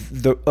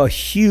 with a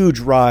huge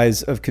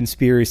rise of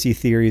conspiracy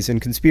theories,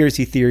 and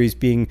conspiracy theories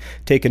being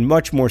taken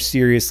much more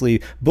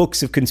seriously,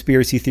 books of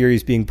conspiracy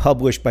theories being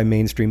published by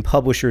mainstream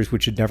publishers,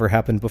 which had never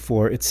happened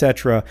before,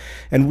 etc.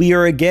 And we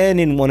are again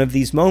in one of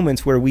these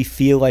moments where we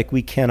feel like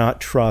we cannot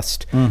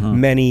trust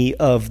many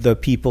of the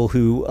people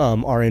who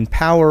are in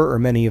power, or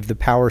many of the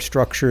power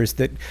structures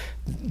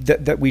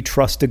that we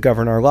trust to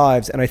govern our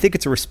lives. And I think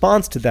it's a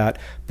response to that,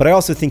 but I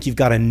also think you've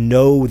got to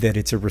know that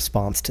it's a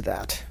response to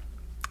that.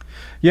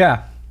 Yeah,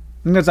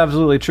 I think that's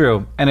absolutely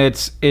true. And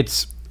it's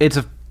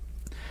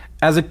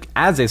as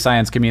a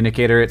science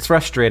communicator, it's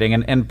frustrating,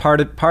 and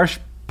part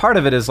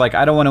of it is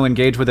I don't want to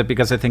engage with it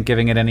because I think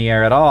giving it any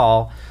air at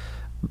all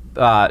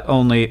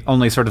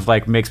only sort of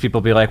makes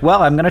people be like,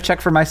 well, I'm going to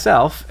check for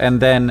myself. And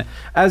then,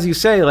 as you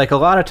say, a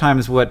lot of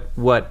times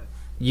what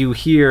you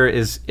hear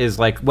is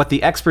what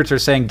the experts are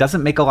saying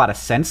doesn't make a lot of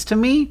sense to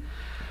me.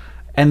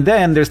 And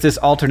then there's this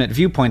alternate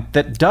viewpoint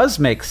that does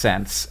make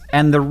sense.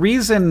 And the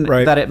reason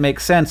that it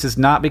makes sense is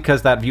not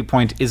because that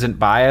viewpoint isn't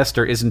biased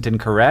or isn't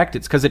incorrect.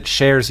 It's because it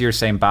shares your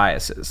same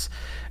biases.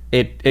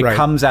 It Right.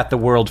 comes at the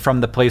world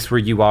from the place where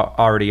you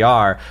already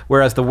are,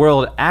 whereas the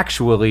world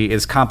actually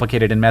is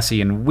complicated and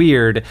messy and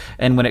weird.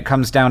 And when it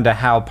comes down to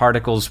how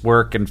particles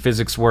work and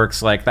physics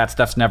works, like that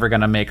stuff's never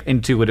going to make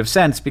intuitive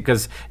sense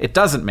because it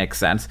doesn't make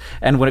sense.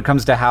 And when it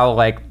comes to how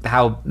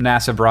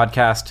NASA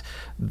broadcast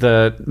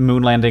the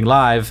moon landing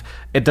live,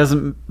 it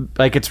doesn't,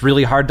 like, it's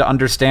really hard to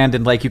understand.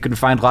 And like you can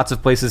find lots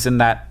of places in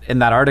that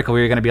article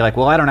where you're going to be like,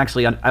 well, I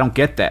don't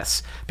get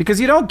this, because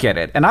you don't get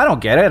it, and I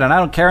don't get it, and I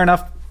don't care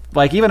enough.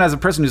 Like, even as a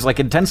person who's like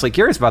intensely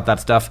curious about that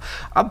stuff,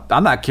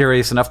 I'm not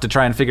curious enough to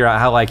try and figure out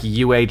how like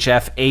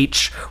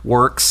UHF-H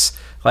works.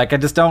 Like, I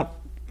just don't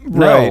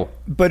know.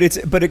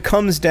 Right. But it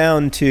comes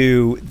down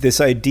to this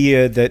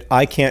idea that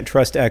I can't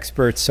trust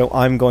experts, so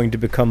I'm going to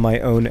become my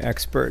own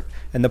expert.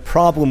 And the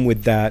problem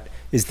with that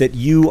is that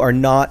you are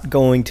not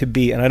going to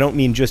be, and I don't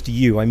mean just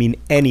you, I mean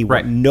anyone.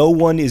 Right. No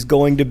one is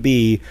going to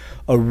be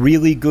a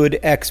really good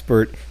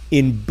expert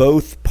in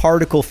both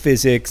particle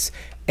physics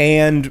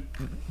and,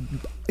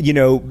 you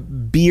know,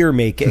 beer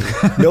making.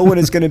 No one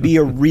is going to be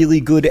a really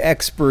good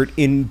expert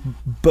in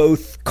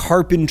both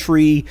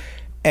carpentry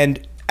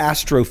and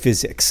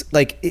astrophysics.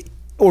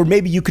 Or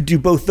maybe you could do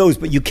both those,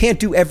 but you can't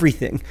do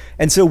everything.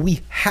 And so we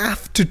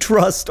have to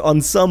trust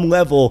on some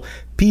level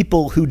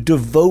people who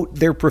devote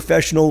their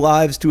professional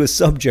lives to a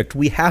subject.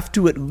 We have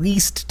to at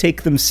least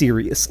take them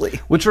seriously.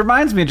 Which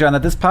reminds me, John,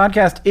 that this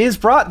podcast is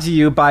brought to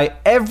you by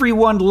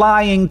everyone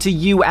lying to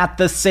you at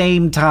the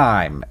same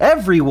time.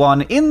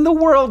 Everyone in the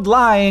world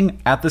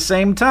lying at the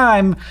same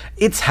time.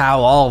 It's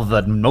how all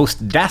the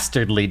most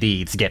dastardly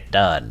deeds get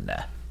done.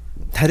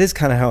 That is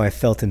kind of how I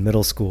felt in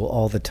middle school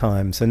all the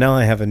time. So now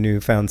I have a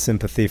newfound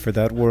sympathy for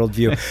that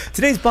worldview.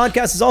 Today's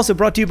podcast is also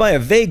brought to you by A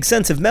Vague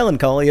Sense of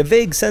Melancholy. A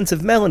Vague Sense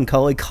of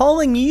Melancholy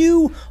calling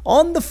you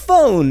on the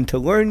phone to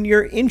learn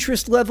your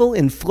interest level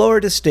in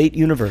Florida State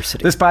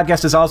University. This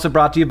podcast is also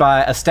brought to you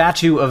by a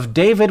statue of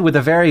David with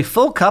a very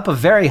full cup of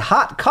very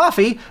hot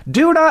coffee.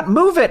 Do not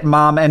move it,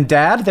 Mom and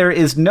Dad. There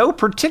is no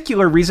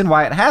particular reason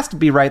why it has to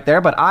be right there,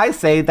 but I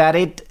say that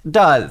it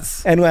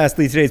does. And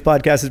lastly, today's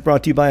podcast is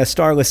brought to you by A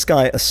Starless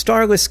Sky. A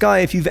starless sky,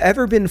 if you've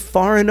ever been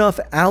far enough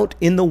out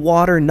in the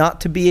water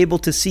not to be able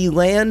to see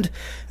land,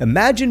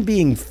 imagine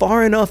being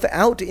far enough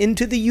out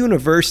into the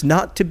universe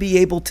not to be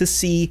able to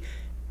see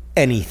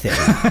anything.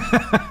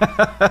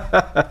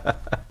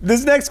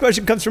 This next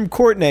question comes from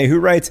Courtney, who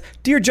writes,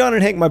 Dear John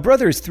and Hank, my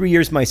brother is 3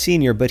 years my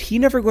senior, but he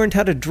never learned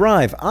how to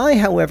drive. I,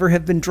 however,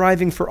 have been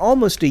driving for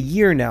almost a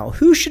year now.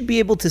 Who should be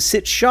able to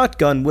sit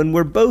shotgun when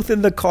we're both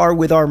in the car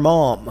with our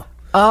mom?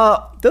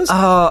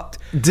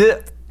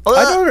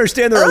 I don't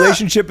understand the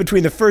relationship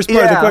between the first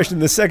part of the question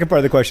and the second part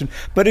of the question,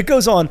 but it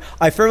goes on.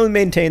 I firmly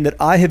maintain that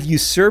I have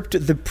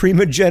usurped the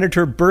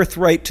primogenitor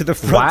birthright to the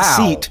front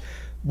seat.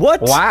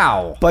 What?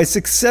 Wow. By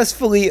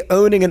successfully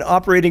owning and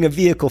operating a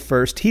vehicle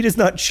first. He does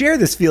not share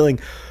this feeling.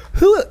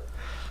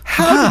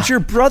 How did your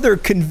brother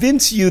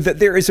convince you that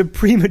there is a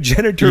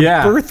primogenitor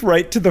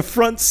birthright to the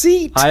front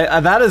seat?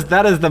 That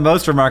is the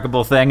most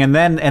remarkable thing. And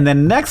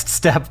then next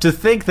step, to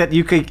think that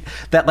you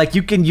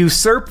can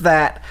usurp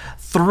that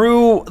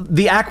through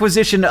the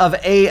acquisition of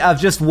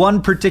just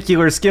one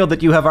particular skill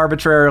that you have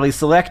arbitrarily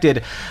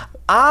selected.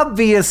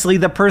 Obviously,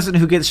 the person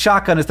who gets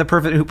shotgun is the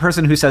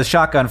person who says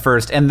shotgun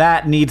first, and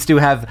that needs to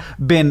have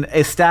been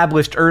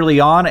established early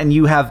on, and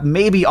you have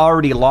maybe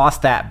already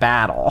lost that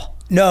battle.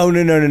 No.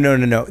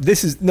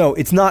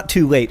 It's not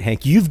too late,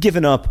 Hank. You've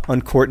given up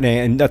on Courtney,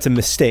 and that's a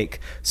mistake.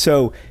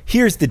 So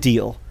here's the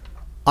deal.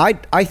 I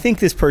think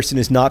this person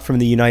is not from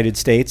the United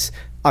States.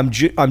 I'm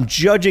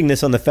judging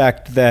this on the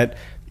fact that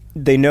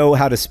they know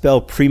how to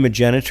spell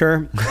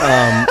primogenitor,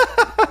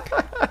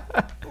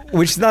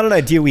 which is not an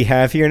idea we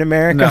have here in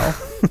America.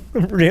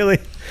 No. Really?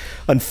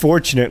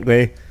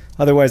 Unfortunately.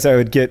 Otherwise, I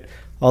would get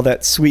all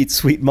that sweet,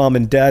 sweet mom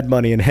and dad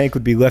money, and Hank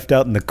would be left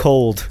out in the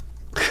cold.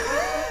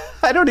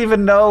 I don't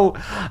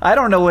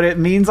know what it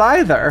means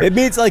either. It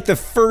means like the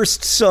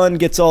first son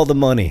gets all the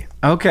money.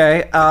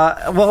 Okay.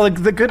 Well,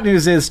 the good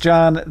news is,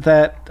 John,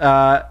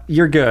 that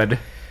you're good.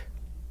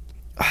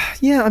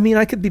 Yeah, I mean,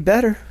 I could be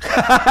better.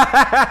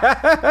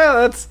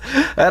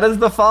 That is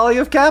the folly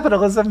of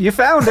capitalism. You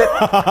found it.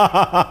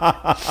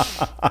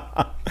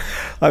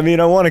 I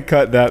mean, I want to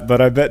cut that, but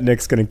I bet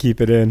Nick's going to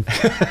keep it in.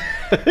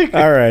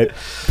 All right.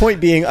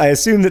 Point being, I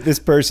assume that this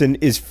person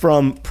is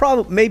from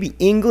maybe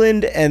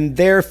England, and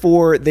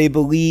therefore they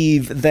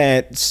believe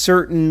that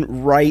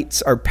certain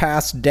rights are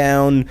passed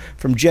down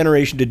from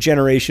generation to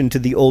generation to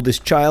the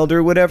oldest child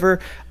or whatever.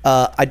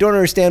 I don't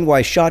understand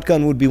why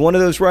shotgun would be one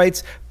of those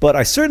rights, but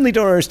I certainly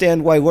don't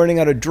understand why learning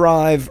how to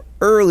drive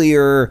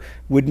earlier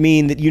would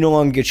mean that you no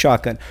longer get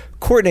shotgun.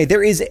 Courtney,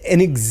 there is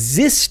an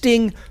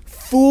existing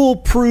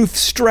foolproof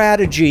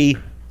strategy.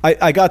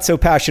 I got so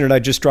passionate I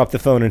just dropped the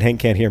phone and Hank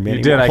can't hear me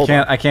anymore. You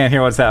did. I can't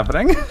hear what's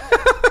happening.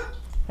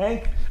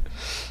 Hank,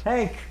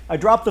 I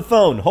dropped the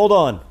phone. Hold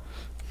on.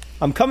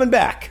 I'm coming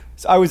back.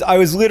 So I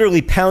was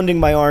literally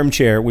pounding my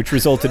armchair, which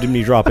resulted in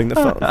me dropping the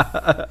phone.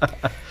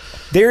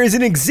 There is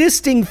an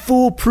existing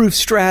foolproof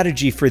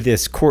strategy for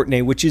this,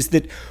 Courtney, which is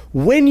that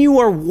when you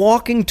are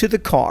walking to the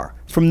car,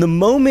 From the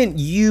moment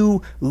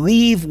you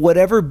leave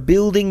whatever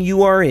building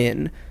you are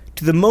in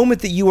to the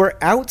moment that you are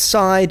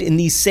outside in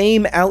the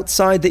same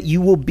outside that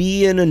you will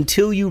be in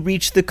until you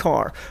reach the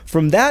car,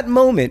 from that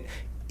moment,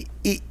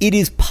 it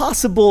is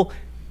possible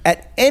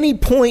at any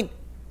point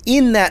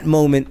in that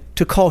moment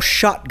to call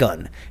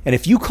shotgun. And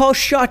if you call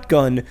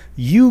shotgun,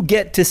 you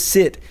get to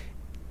sit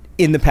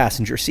in the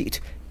passenger seat.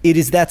 It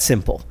is that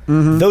simple.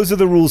 Mm-hmm. Those are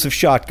the rules of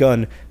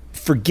shotgun.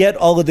 Forget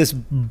all of this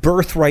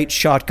birthright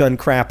shotgun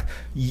crap.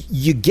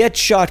 You get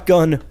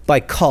shotgun by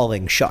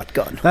calling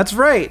shotgun. That's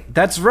right.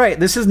 That's right.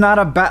 This is not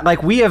about,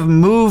 like, we have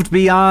moved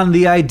beyond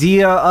the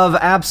idea of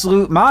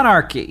absolute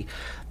monarchy.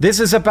 This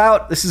is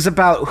about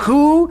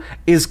who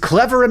is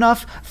clever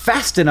enough,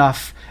 fast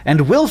enough,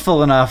 and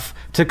willful enough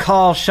to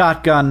call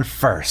shotgun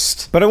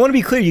first. But I want to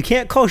be clear, you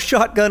can't call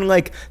shotgun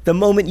like the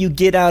moment you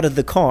get out of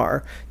the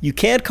car. You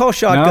can't call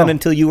shotgun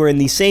until you are in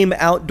the same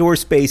outdoor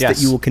space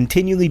that you will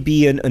continually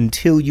be in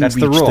until you reach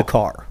the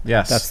car.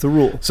 Yes. That's the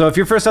rule. So if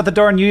you're first out the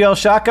door and you yell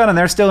shotgun and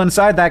they're still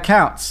inside, that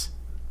counts.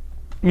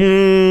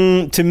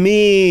 To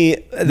me,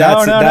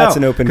 that's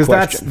an open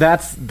question.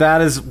 Because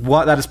that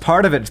is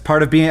part of it. It's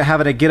part of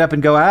having a get up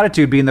and go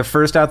attitude, being the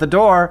first out the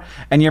door,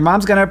 and your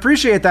mom's gonna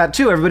appreciate that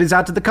too. Everybody's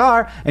out to the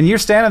car, and you're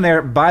standing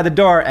there by the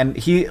door,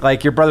 and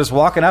your brother's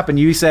walking up, and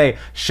you say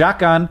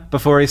shotgun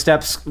before he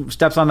steps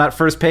on that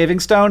first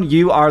paving stone.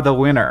 You are the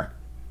winner.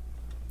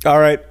 All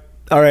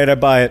right, I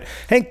buy it.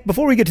 Hank,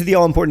 before we get to the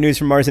all-important news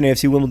from Mars and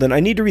AFC Wimbledon, I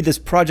need to read this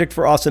Project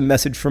for Awesome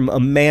message from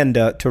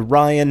Amanda to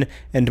Ryan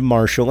and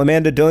Marshall.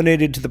 Amanda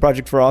donated to the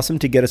Project for Awesome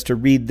to get us to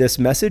read this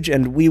message,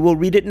 and we will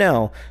read it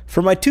now.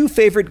 For my two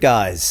favorite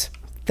guys.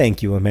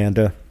 Thank you,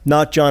 Amanda.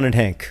 Not John and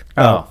Hank.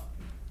 Oh.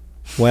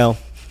 Well,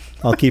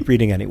 I'll keep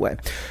reading anyway.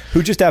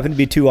 Who just happen to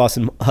be two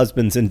awesome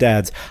husbands and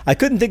dads. I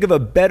couldn't think of a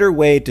better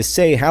way to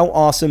say how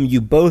awesome you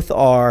both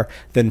are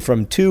than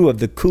from two of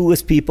the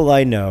coolest people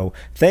I know.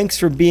 Thanks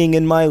for being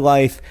in my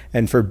life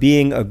and for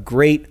being a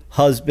great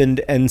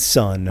husband and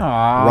son.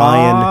 Aww.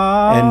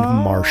 Ryan and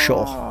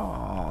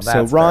Marshall.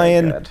 So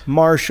Ryan,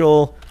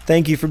 Marshall,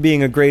 thank you for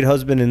being a great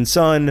husband and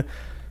son.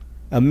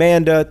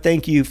 Amanda,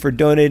 thank you for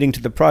donating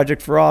to the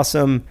Project for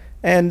Awesome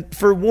and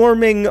for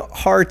warming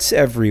hearts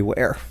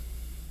everywhere.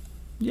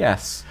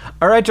 Yes.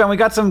 All right, John, we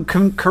got some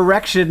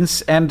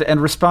corrections and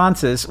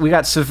responses. We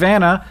got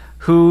Savannah,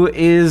 who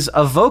is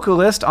a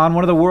vocalist on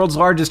one of the world's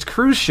largest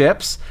cruise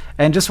ships,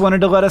 and just wanted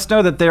to let us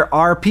know that there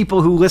are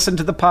people who listen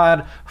to the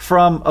pod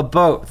from a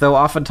boat, though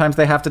oftentimes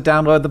they have to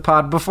download the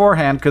pod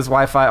beforehand because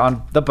Wi-Fi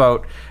on the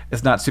boat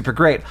is not super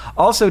great.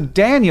 Also,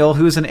 Daniel,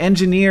 who's an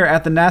engineer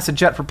at the NASA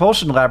Jet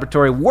Propulsion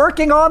Laboratory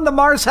working on the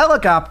Mars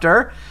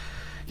helicopter.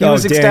 He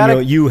was ecstatic.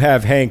 Daniel, you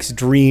have Hank's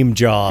dream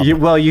job.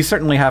 You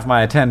certainly have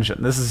my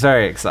attention. This is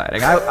very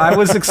exciting. I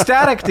was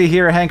ecstatic to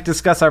hear Hank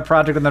discuss our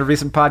project in the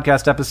recent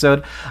podcast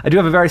episode. I do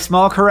have a very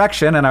small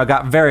correction, and I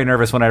got very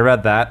nervous when I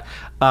read that,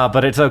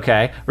 but it's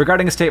okay.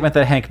 Regarding a statement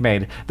that Hank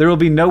made, there will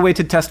be no way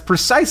to test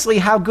precisely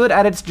how good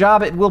at its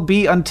job it will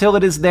be until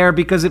it is there,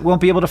 because it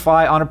won't be able to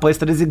fly on a place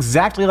that is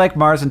exactly like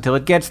Mars until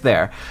it gets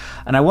there.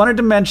 And I wanted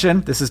to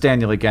mention, this is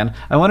Daniel again,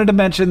 I wanted to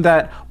mention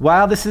that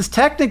while this is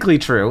technically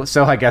true,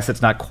 so I guess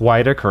it's not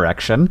quite a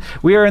correction,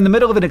 we are in the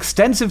middle of an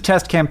extensive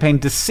test campaign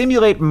to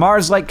simulate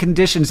Mars-like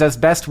conditions as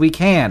best we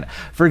can.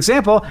 For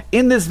example,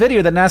 in this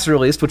video that NASA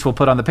released, which we'll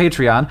put on the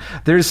Patreon,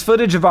 there's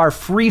footage of our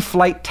free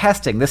flight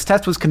testing. This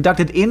test was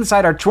conducted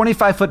inside our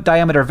 25-foot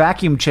diameter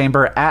vacuum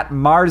chamber at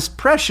Mars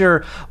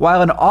pressure,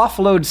 while an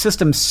offload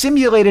system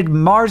simulated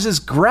Mars's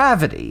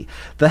gravity.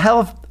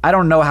 I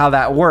don't know how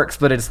that works,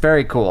 but it's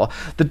very cool.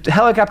 The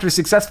helicopter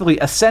successfully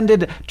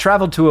ascended,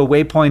 traveled to a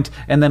waypoint,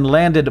 and then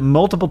landed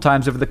multiple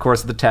times over the course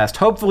of the test.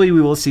 Hopefully,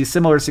 we will see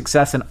similar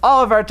success in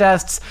all of our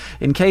tests,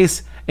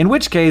 in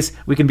which case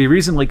we can be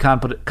reasonably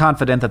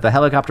confident that the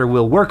helicopter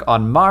will work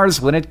on Mars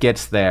when it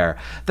gets there.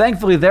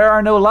 Thankfully, there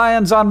are no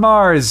lions on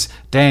Mars.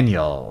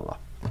 Daniel.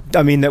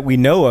 I mean, that we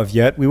know of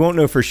yet. We won't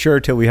know for sure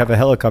till we have a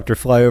helicopter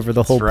fly over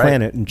the whole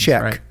planet and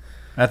check. That's right.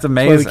 That's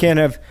amazing.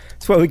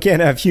 That's why we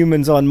can't have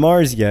humans on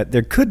Mars yet.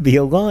 There could be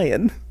a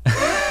lion.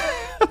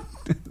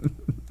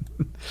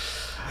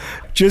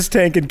 Just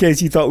Hank, in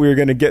case you thought we were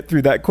going to get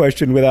through that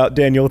question without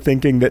Daniel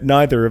thinking that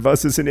neither of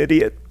us is an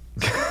idiot.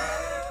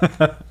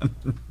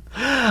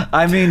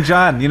 I mean,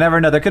 John, you never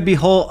know. There could be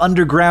whole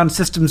underground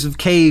systems of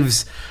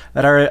caves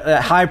that are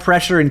at high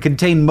pressure and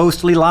contain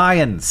mostly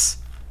lions.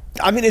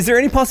 I mean, is there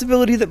any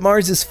possibility that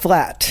Mars is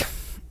flat?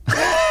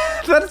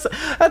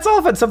 That's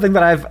often something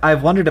that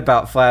I've wondered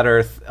about flat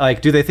Earth.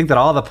 Like, do they think that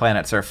all the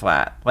planets are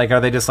flat? Like,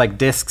 are they just like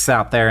disks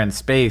out there in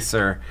space,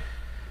 or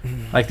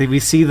like we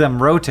see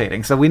them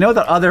rotating? So we know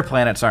that other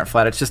planets aren't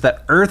flat. It's just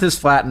that Earth is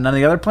flat and none of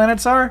the other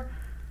planets are.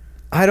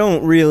 I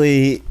don't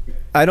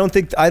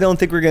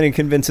think we're going to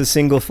convince a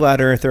single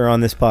flat earther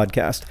on this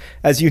podcast.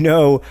 As you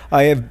know,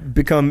 I have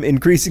become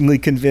increasingly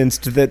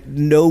convinced that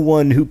no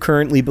one who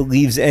currently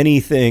believes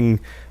anything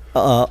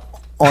on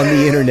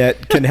the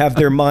internet can have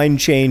their mind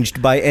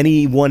changed by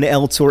anyone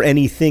else or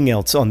anything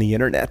else on the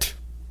internet.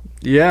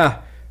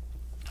 Yeah.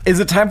 Is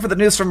it time for the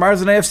news from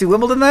Mars and AFC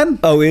Wimbledon then?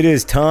 Oh, it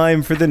is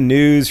time for the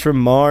news from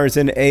Mars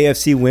and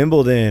AFC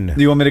Wimbledon.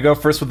 Do you want me to go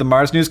first with the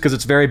Mars news? Because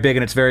it's very big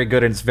and it's very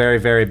good and it's very,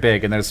 very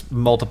big and there's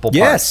multiple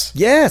parts.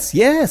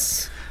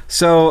 Yes.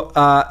 So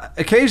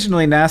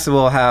occasionally NASA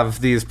will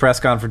have these press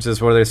conferences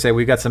where they say,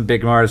 we got some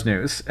big Mars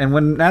news. And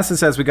when NASA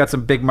says we got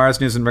some big Mars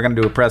news and we're going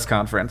to do a press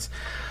conference,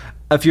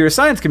 if you're a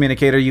science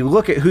communicator, you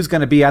look at who's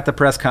going to be at the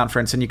press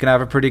conference and you can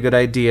have a pretty good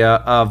idea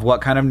of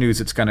what kind of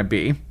news it's going to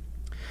be.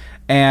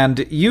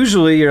 And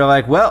usually you're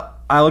like, well,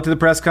 I looked at the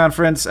press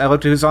conference, I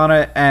looked at who's on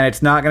it, and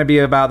it's not going to be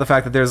about the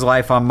fact that there's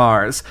life on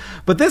Mars.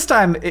 But this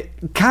time, it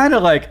kind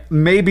of like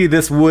maybe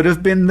this would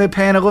have been the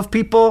panel of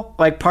people,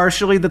 like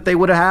partially that they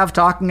would have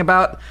talking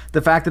about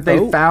the fact that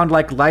they found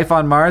like life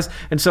on Mars.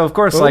 And so, of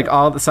course, like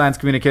all the science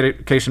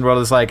communication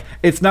world is like,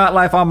 it's not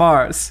life on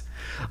Mars.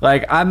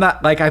 Like, I'm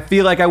not, like, I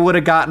feel like I would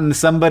have gotten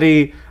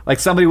somebody would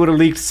have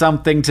leaked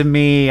something to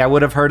me. I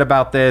would have heard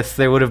about this.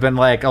 There would have been,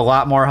 like, a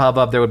lot more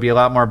hubbub. There would be a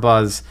lot more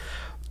buzz.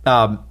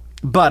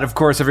 But, of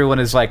course, everyone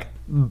is like,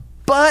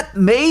 but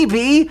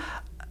maybe.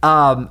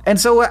 And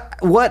so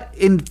what,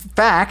 in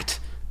fact,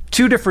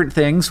 two different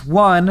things.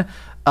 One,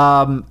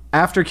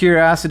 after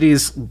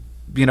Curiosity's,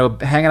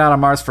 hanging out on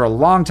Mars for a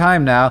long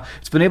time now,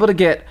 it's been able to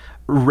get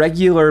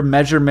regular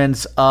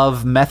measurements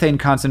of methane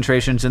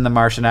concentrations in the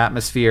Martian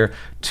atmosphere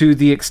to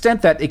the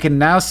extent that it can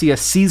now see a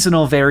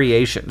seasonal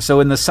variation.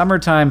 So in the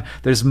summertime,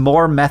 there's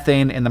more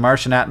methane in the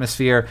Martian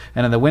atmosphere,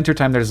 and in the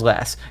wintertime, there's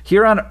less.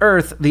 Here on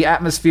Earth, the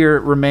atmosphere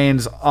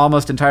remains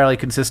almost entirely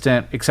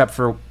consistent except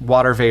for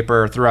water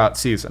vapor throughout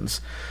seasons.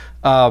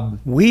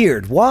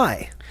 Weird.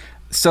 Why?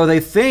 So they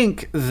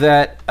think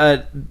that,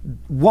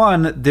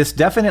 one, this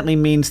definitely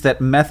means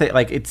that methane,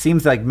 like it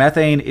seems like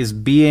methane is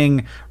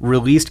being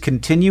released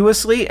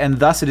continuously and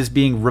thus it is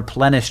being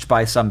replenished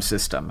by some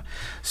system.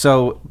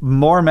 So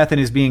more methane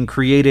is being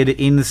created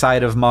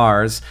inside of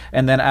Mars.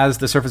 And then as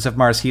the surface of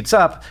Mars heats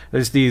up,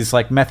 there's these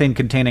like methane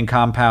containing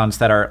compounds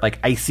that are like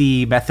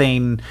icy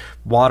methane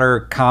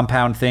water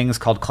compound things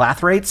called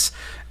clathrates.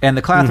 And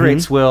the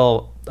clathrates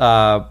will,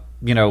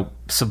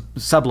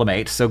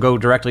 sublimate, so go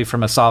directly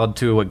from a solid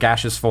to a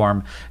gaseous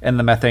form, and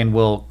the methane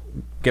will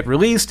get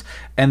released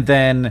and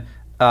then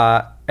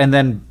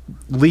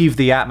leave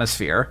the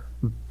atmosphere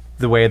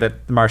the way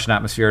that the Martian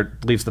atmosphere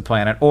leaves the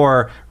planet,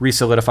 or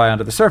resolidify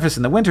onto the surface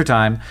in the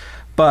wintertime.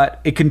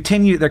 But there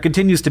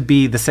continues to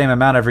be the same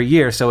amount every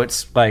year, so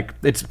it's like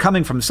it's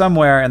coming from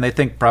somewhere, and they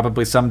think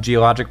probably some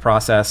geologic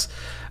process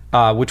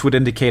which would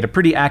indicate a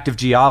pretty active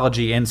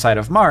geology inside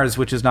of Mars,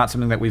 which is not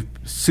something that we've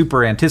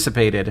super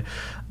anticipated.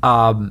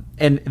 And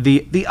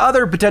the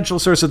other potential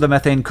source of the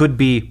methane could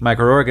be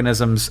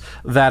microorganisms.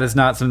 That is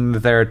not something that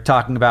they're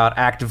talking about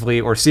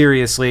actively or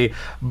seriously,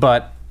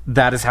 but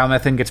that is how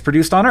methane gets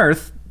produced on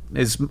Earth,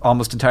 is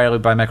almost entirely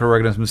by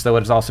microorganisms, though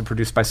it is also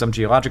produced by some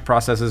geologic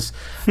processes,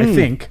 I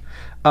think.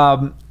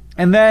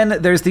 And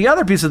then there's the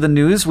other piece of the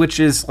news,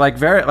 which is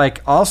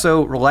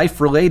also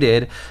life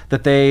related,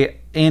 that they,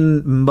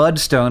 in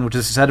mudstone, which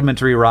is a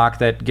sedimentary rock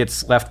that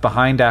gets left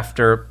behind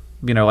after,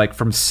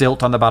 from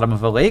silt on the bottom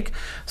of a lake.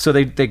 So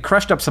they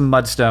crushed up some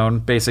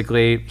mudstone,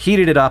 basically,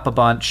 heated it up a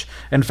bunch,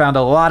 and found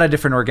a lot of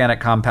different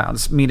organic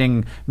compounds,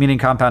 meaning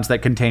compounds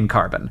that contain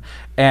carbon.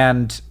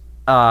 And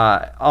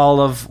all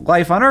of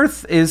life on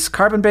Earth is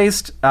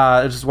carbon-based,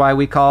 which is why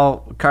we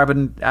call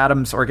carbon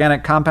atoms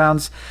organic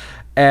compounds.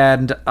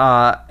 And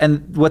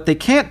what they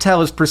can't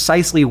tell is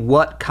precisely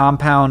what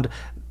compound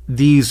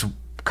these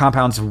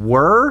compounds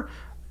were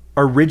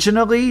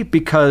originally,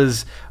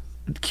 because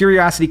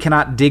Curiosity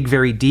cannot dig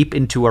very deep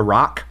into a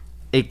rock.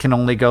 It can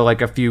only go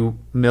like a few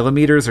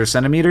millimeters or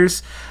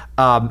centimeters.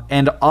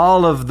 And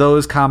all of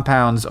those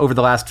compounds over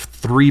the last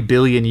 3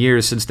 billion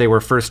years since they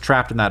were first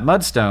trapped in that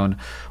mudstone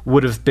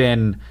would have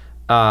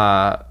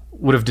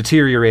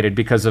deteriorated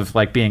because of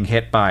like being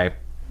hit by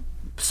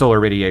solar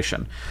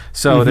radiation.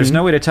 So there's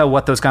no way to tell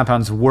what those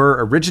compounds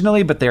were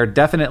originally, but they're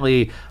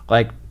definitely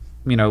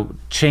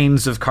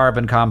chains of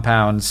carbon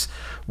compounds,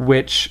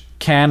 which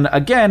can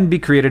again be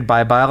created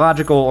by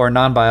biological or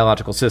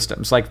non-biological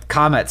systems. Like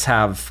comets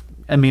have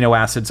amino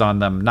acids on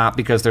them, not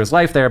because there's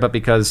life there, but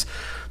because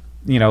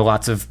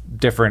lots of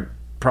different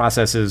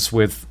processes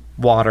with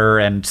water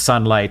and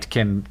sunlight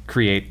can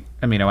create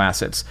amino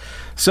acids.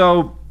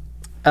 So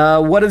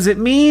what does it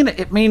mean?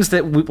 It means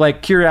that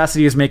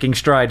Curiosity is making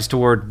strides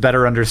toward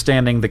better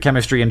understanding the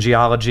chemistry and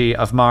geology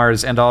of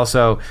Mars, and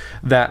also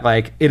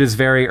that it is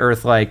very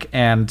Earth-like,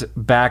 and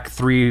back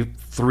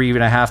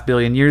 3.5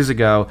 billion years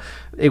ago,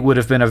 it would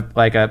have been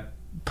a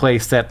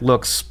place that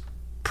looks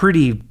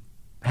pretty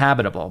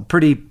habitable,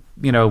 pretty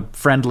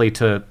friendly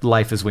to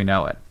life as we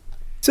know it.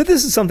 So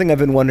this is something I've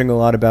been wondering a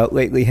lot about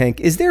lately,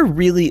 Hank. Is there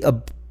really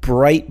a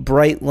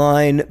bright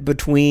line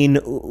between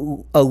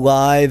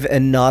alive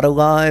and not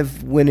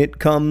alive when it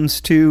comes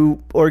to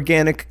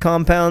organic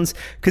compounds?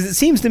 Because it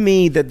seems to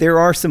me that there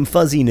are some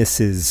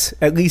fuzzinesses,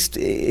 at least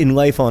in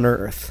life on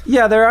Earth.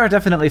 Yeah, there are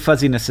definitely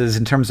fuzzinesses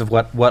in terms of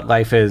what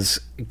life is,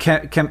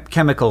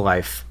 chemical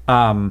life.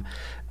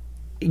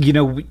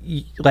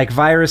 like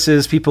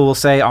viruses, people will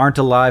say aren't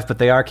alive, but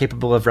they are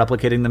capable of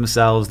replicating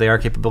themselves. They are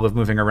capable of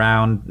moving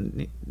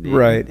around.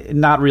 Right.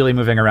 Not really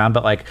moving around,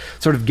 but like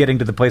sort of getting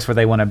to the place where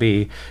they want to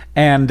be.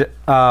 And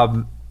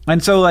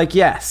so like,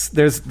 yes,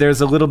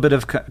 there's a little bit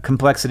of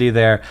complexity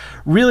there.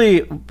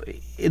 Really,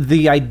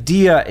 the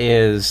idea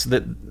is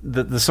that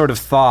the sort of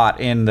thought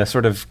in the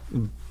sort of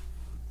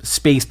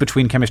space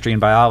between chemistry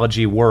and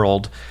biology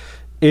world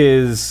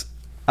is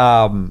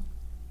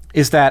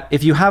that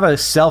if you have a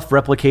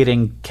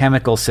self-replicating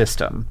chemical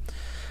system,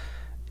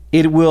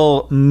 it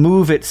will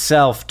move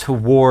itself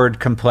toward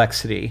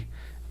complexity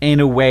in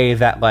a way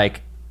that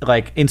like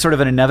in sort of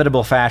an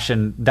inevitable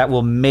fashion that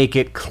will make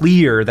it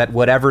clear that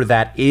whatever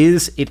that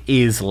is, it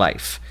is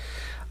life.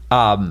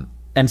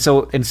 And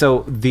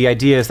so the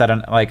idea is that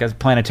on like a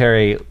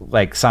planetary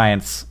like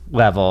science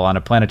level, on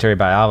a planetary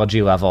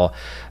biology level,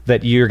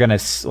 that you're going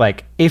to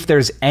like, if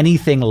there's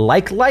anything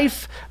like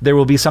life, there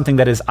will be something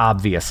that is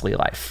obviously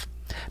life.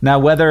 Now,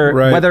 whether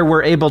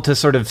we're able to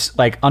sort of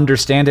like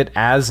understand it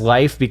as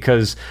life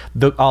because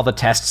all the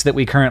tests that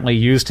we currently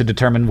use to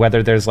determine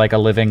whether there's like a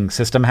living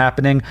system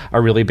happening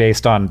are really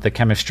based on the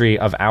chemistry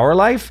of our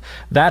life,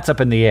 that's up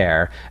in the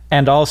air.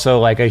 And also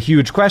like a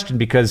huge question,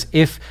 because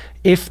if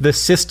the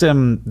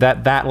system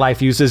that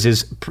life uses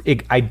is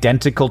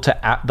identical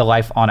to the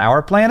life on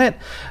our planet,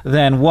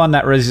 then one,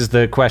 that raises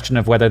the question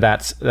of whether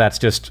that's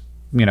just,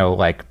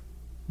 like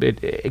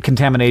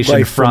contamination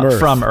life from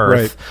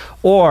Earth, right.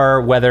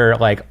 Or whether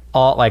like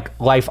all like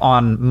life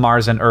on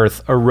Mars and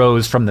Earth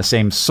arose from the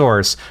same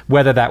source,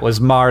 whether that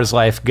was Mars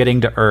life getting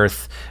to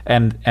Earth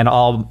and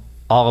all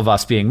of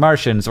us being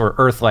Martians, or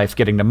Earth life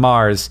getting to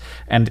Mars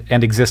and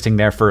existing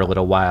there for a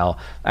little while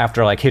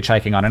after like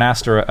hitchhiking on an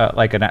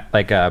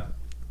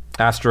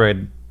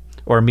asteroid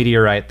or a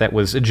meteorite that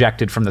was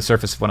ejected from the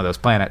surface of one of those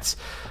planets,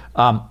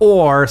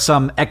 or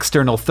some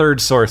external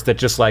third source that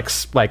just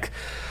like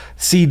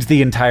seeds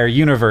the entire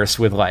universe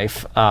with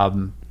life,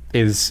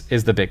 is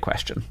the big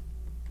question.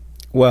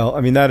 Well,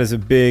 I mean, that is a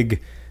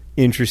big,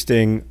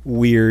 interesting,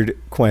 weird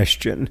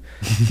question.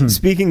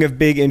 Speaking of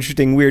big,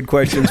 interesting, weird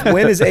questions,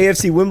 when is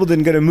AFC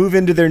Wimbledon going to move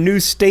into their new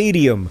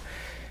stadium?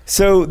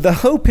 So the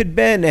hope had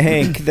been,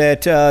 Hank,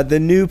 that the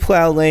new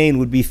Plough Lane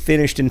would be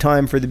finished in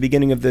time for the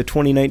beginning of the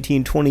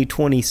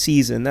 2019-2020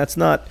 season. That's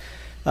not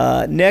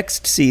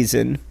next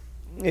season,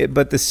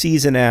 but the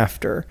season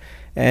after.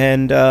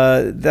 And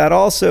that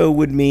also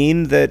would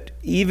mean that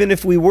even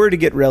if we were to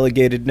get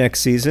relegated next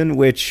season,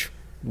 which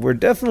we're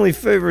definitely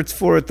favorites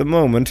for at the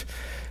moment,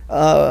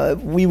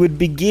 we would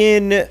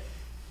begin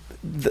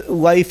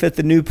life at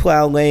the new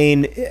Plough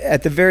Lane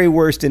at the very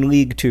worst in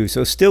League Two.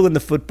 So still in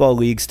the Football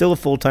League, still a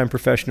full-time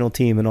professional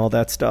team and all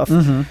that stuff.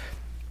 Mm-hmm.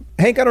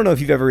 Hank, I don't know if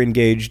you've ever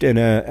engaged in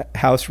a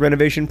house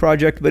renovation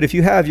project, but if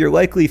you have, you're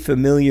likely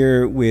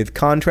familiar with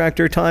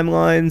contractor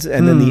timelines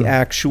and then the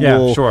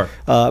actual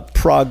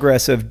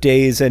progress of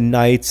days and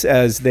nights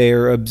as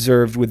they're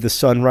observed with the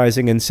sun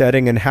rising and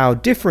setting, and how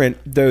different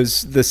the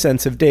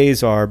sense of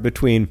days are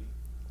between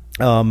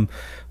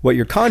what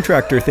your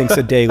contractor thinks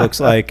a day looks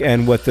like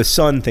and what the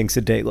sun thinks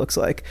a day looks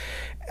like.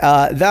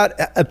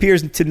 That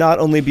appears to not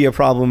only be a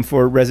problem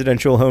for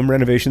residential home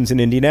renovations in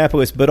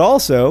Indianapolis, but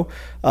also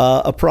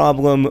a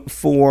problem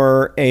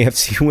for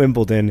AFC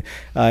Wimbledon.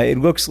 It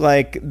looks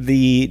like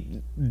the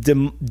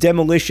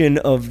demolition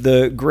of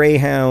the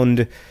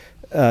Greyhound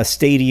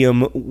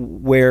stadium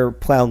where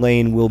Plough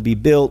Lane will be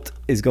built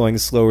is going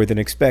slower than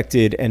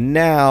expected, and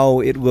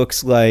now it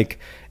looks like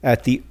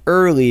at the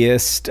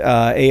earliest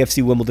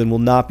AFC Wimbledon will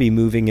not be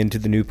moving into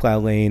the new Plough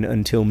Lane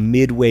until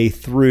midway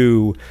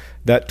through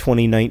that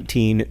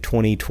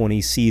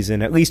 2019-2020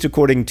 season, at least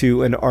according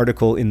to an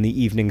article in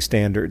the Evening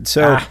Standard.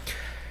 So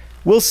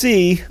we'll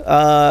see,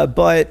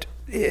 but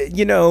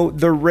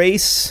the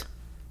race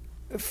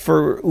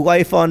for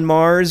life on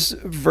Mars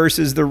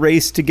versus the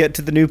race to get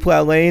to the new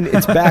Plough Lane,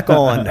 it's back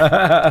on.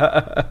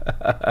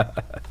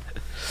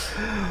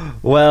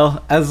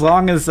 Well, as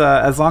long as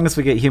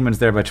we get humans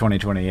there by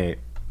 2028,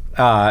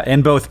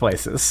 in both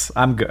places,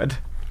 I'm good.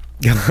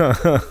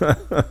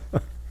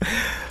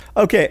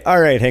 Okay, all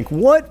right, Hank.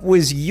 What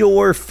was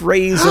your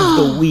phrase of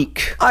the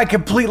week? I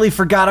completely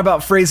forgot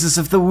about phrases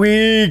of the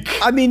week.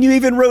 I mean, you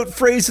even wrote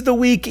phrase of the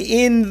week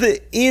in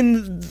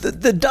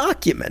the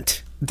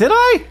document. Did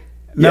I?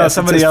 No,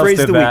 somebody else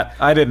did that.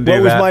 I didn't do that.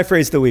 What was my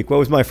phrase of the week?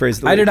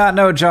 I do not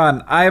know,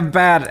 John. I am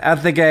bad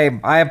at the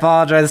game. I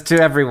apologize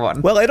to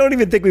everyone. Well, I don't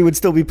even think we would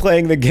still be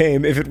playing the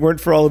game if it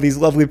weren't for all of these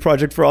lovely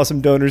Project for Awesome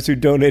donors who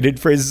donated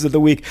phrases of the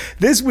week.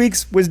 This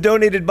week's was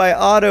donated by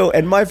Otto,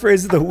 and my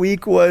phrase of the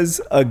week was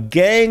a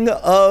gang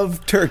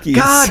of turkeys.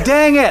 God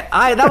dang it.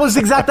 That was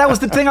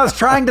the thing I was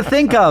trying to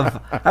think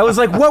of. I was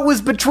like, what was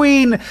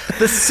between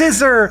the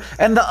scissor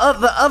and the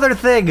other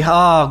thing?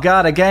 Oh,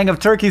 God, a gang of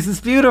turkeys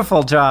is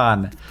beautiful,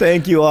 John.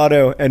 Thank you,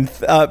 Otto, and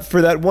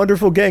for that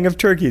wonderful gang of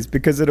turkeys,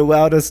 because it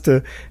allowed us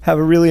to have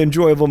a really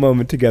enjoyable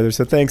moment together.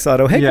 So thanks,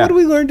 Otto. Hey, What did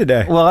we learn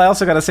today? Well, I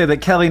also got to say that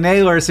Kelly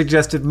Naylor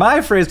suggested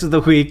my phrase of the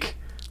week,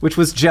 which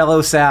was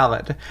Jell-O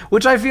salad,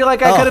 which I feel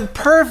like I could have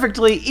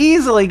perfectly,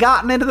 easily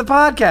gotten into the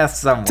podcast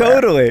somewhere.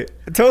 Totally.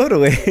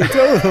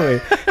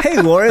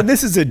 Hey, Lauren,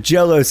 this is a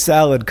Jell-O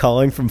salad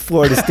calling from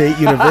Florida State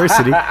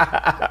University.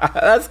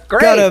 That's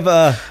great.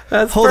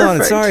 That's hold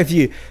perfect. On. Sorry if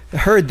you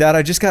heard that.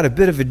 I just got a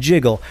bit of a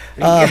jiggle.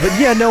 But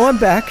yeah, no, I'm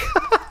back.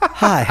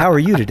 Hi, how are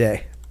you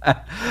today?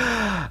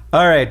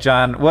 All right,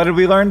 John, what did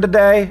we learn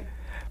today?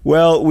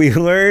 Well, we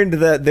learned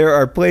that there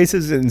are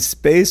places in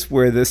space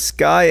where the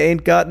sky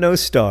ain't got no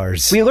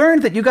stars. We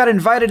learned that you got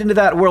invited into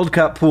that World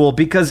Cup pool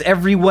because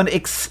everyone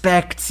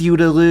expects you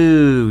to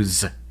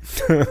lose.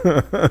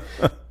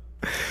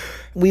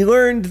 We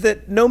learned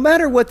that no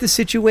matter what the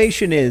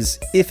situation is,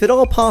 if at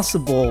all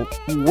possible,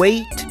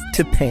 wait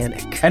to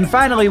panic. And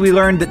finally, we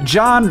learned that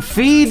John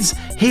feeds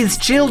his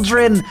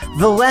children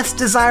the less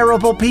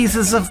desirable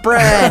pieces of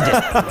bread.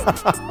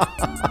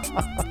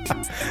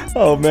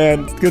 Oh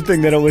man, good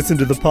thing they don't listen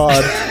to the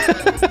pod.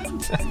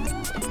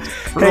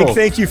 Hank,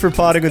 thank you for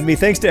podding with me.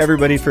 Thanks to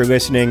everybody for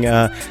listening.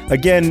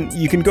 Again,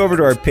 you can go over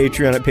to our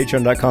Patreon at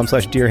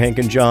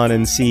patreon.com/DearHankandJohn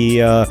and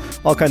see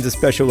all kinds of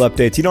special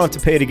updates. You don't have to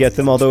pay to get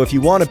them, although if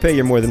you want to pay,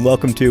 you're more than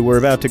welcome to. We're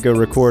about to go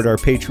record our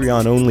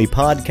Patreon-only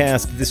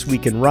podcast, This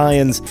Week in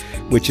Ryans,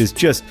 which is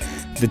just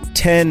the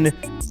 10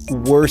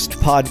 worst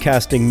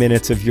podcasting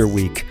minutes of your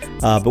week.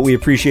 But we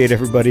appreciate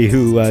everybody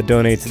who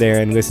donates there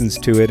and listens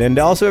to it, and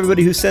also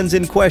everybody who sends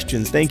in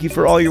questions. Thank you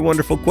for all your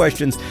wonderful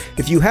questions.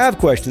 If you have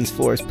questions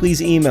for us,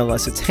 please email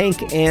us. It's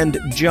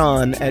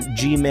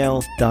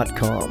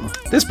hankandjohn@gmail.com.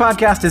 This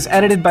podcast is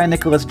edited by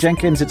Nicholas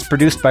Jenkins. It's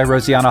produced by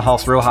Rosianna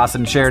Halse-Rojas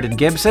and Sheridan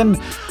Gibson.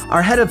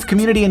 Our head of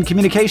community and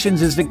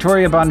communications is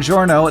Victoria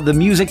Bongiorno. The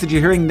music that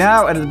you're hearing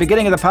now and at the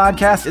beginning of the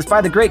podcast is by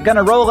the great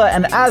Gunnarolla,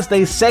 and as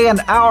they say in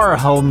our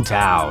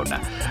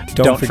hometown,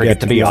 don't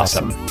forget to be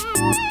awesome.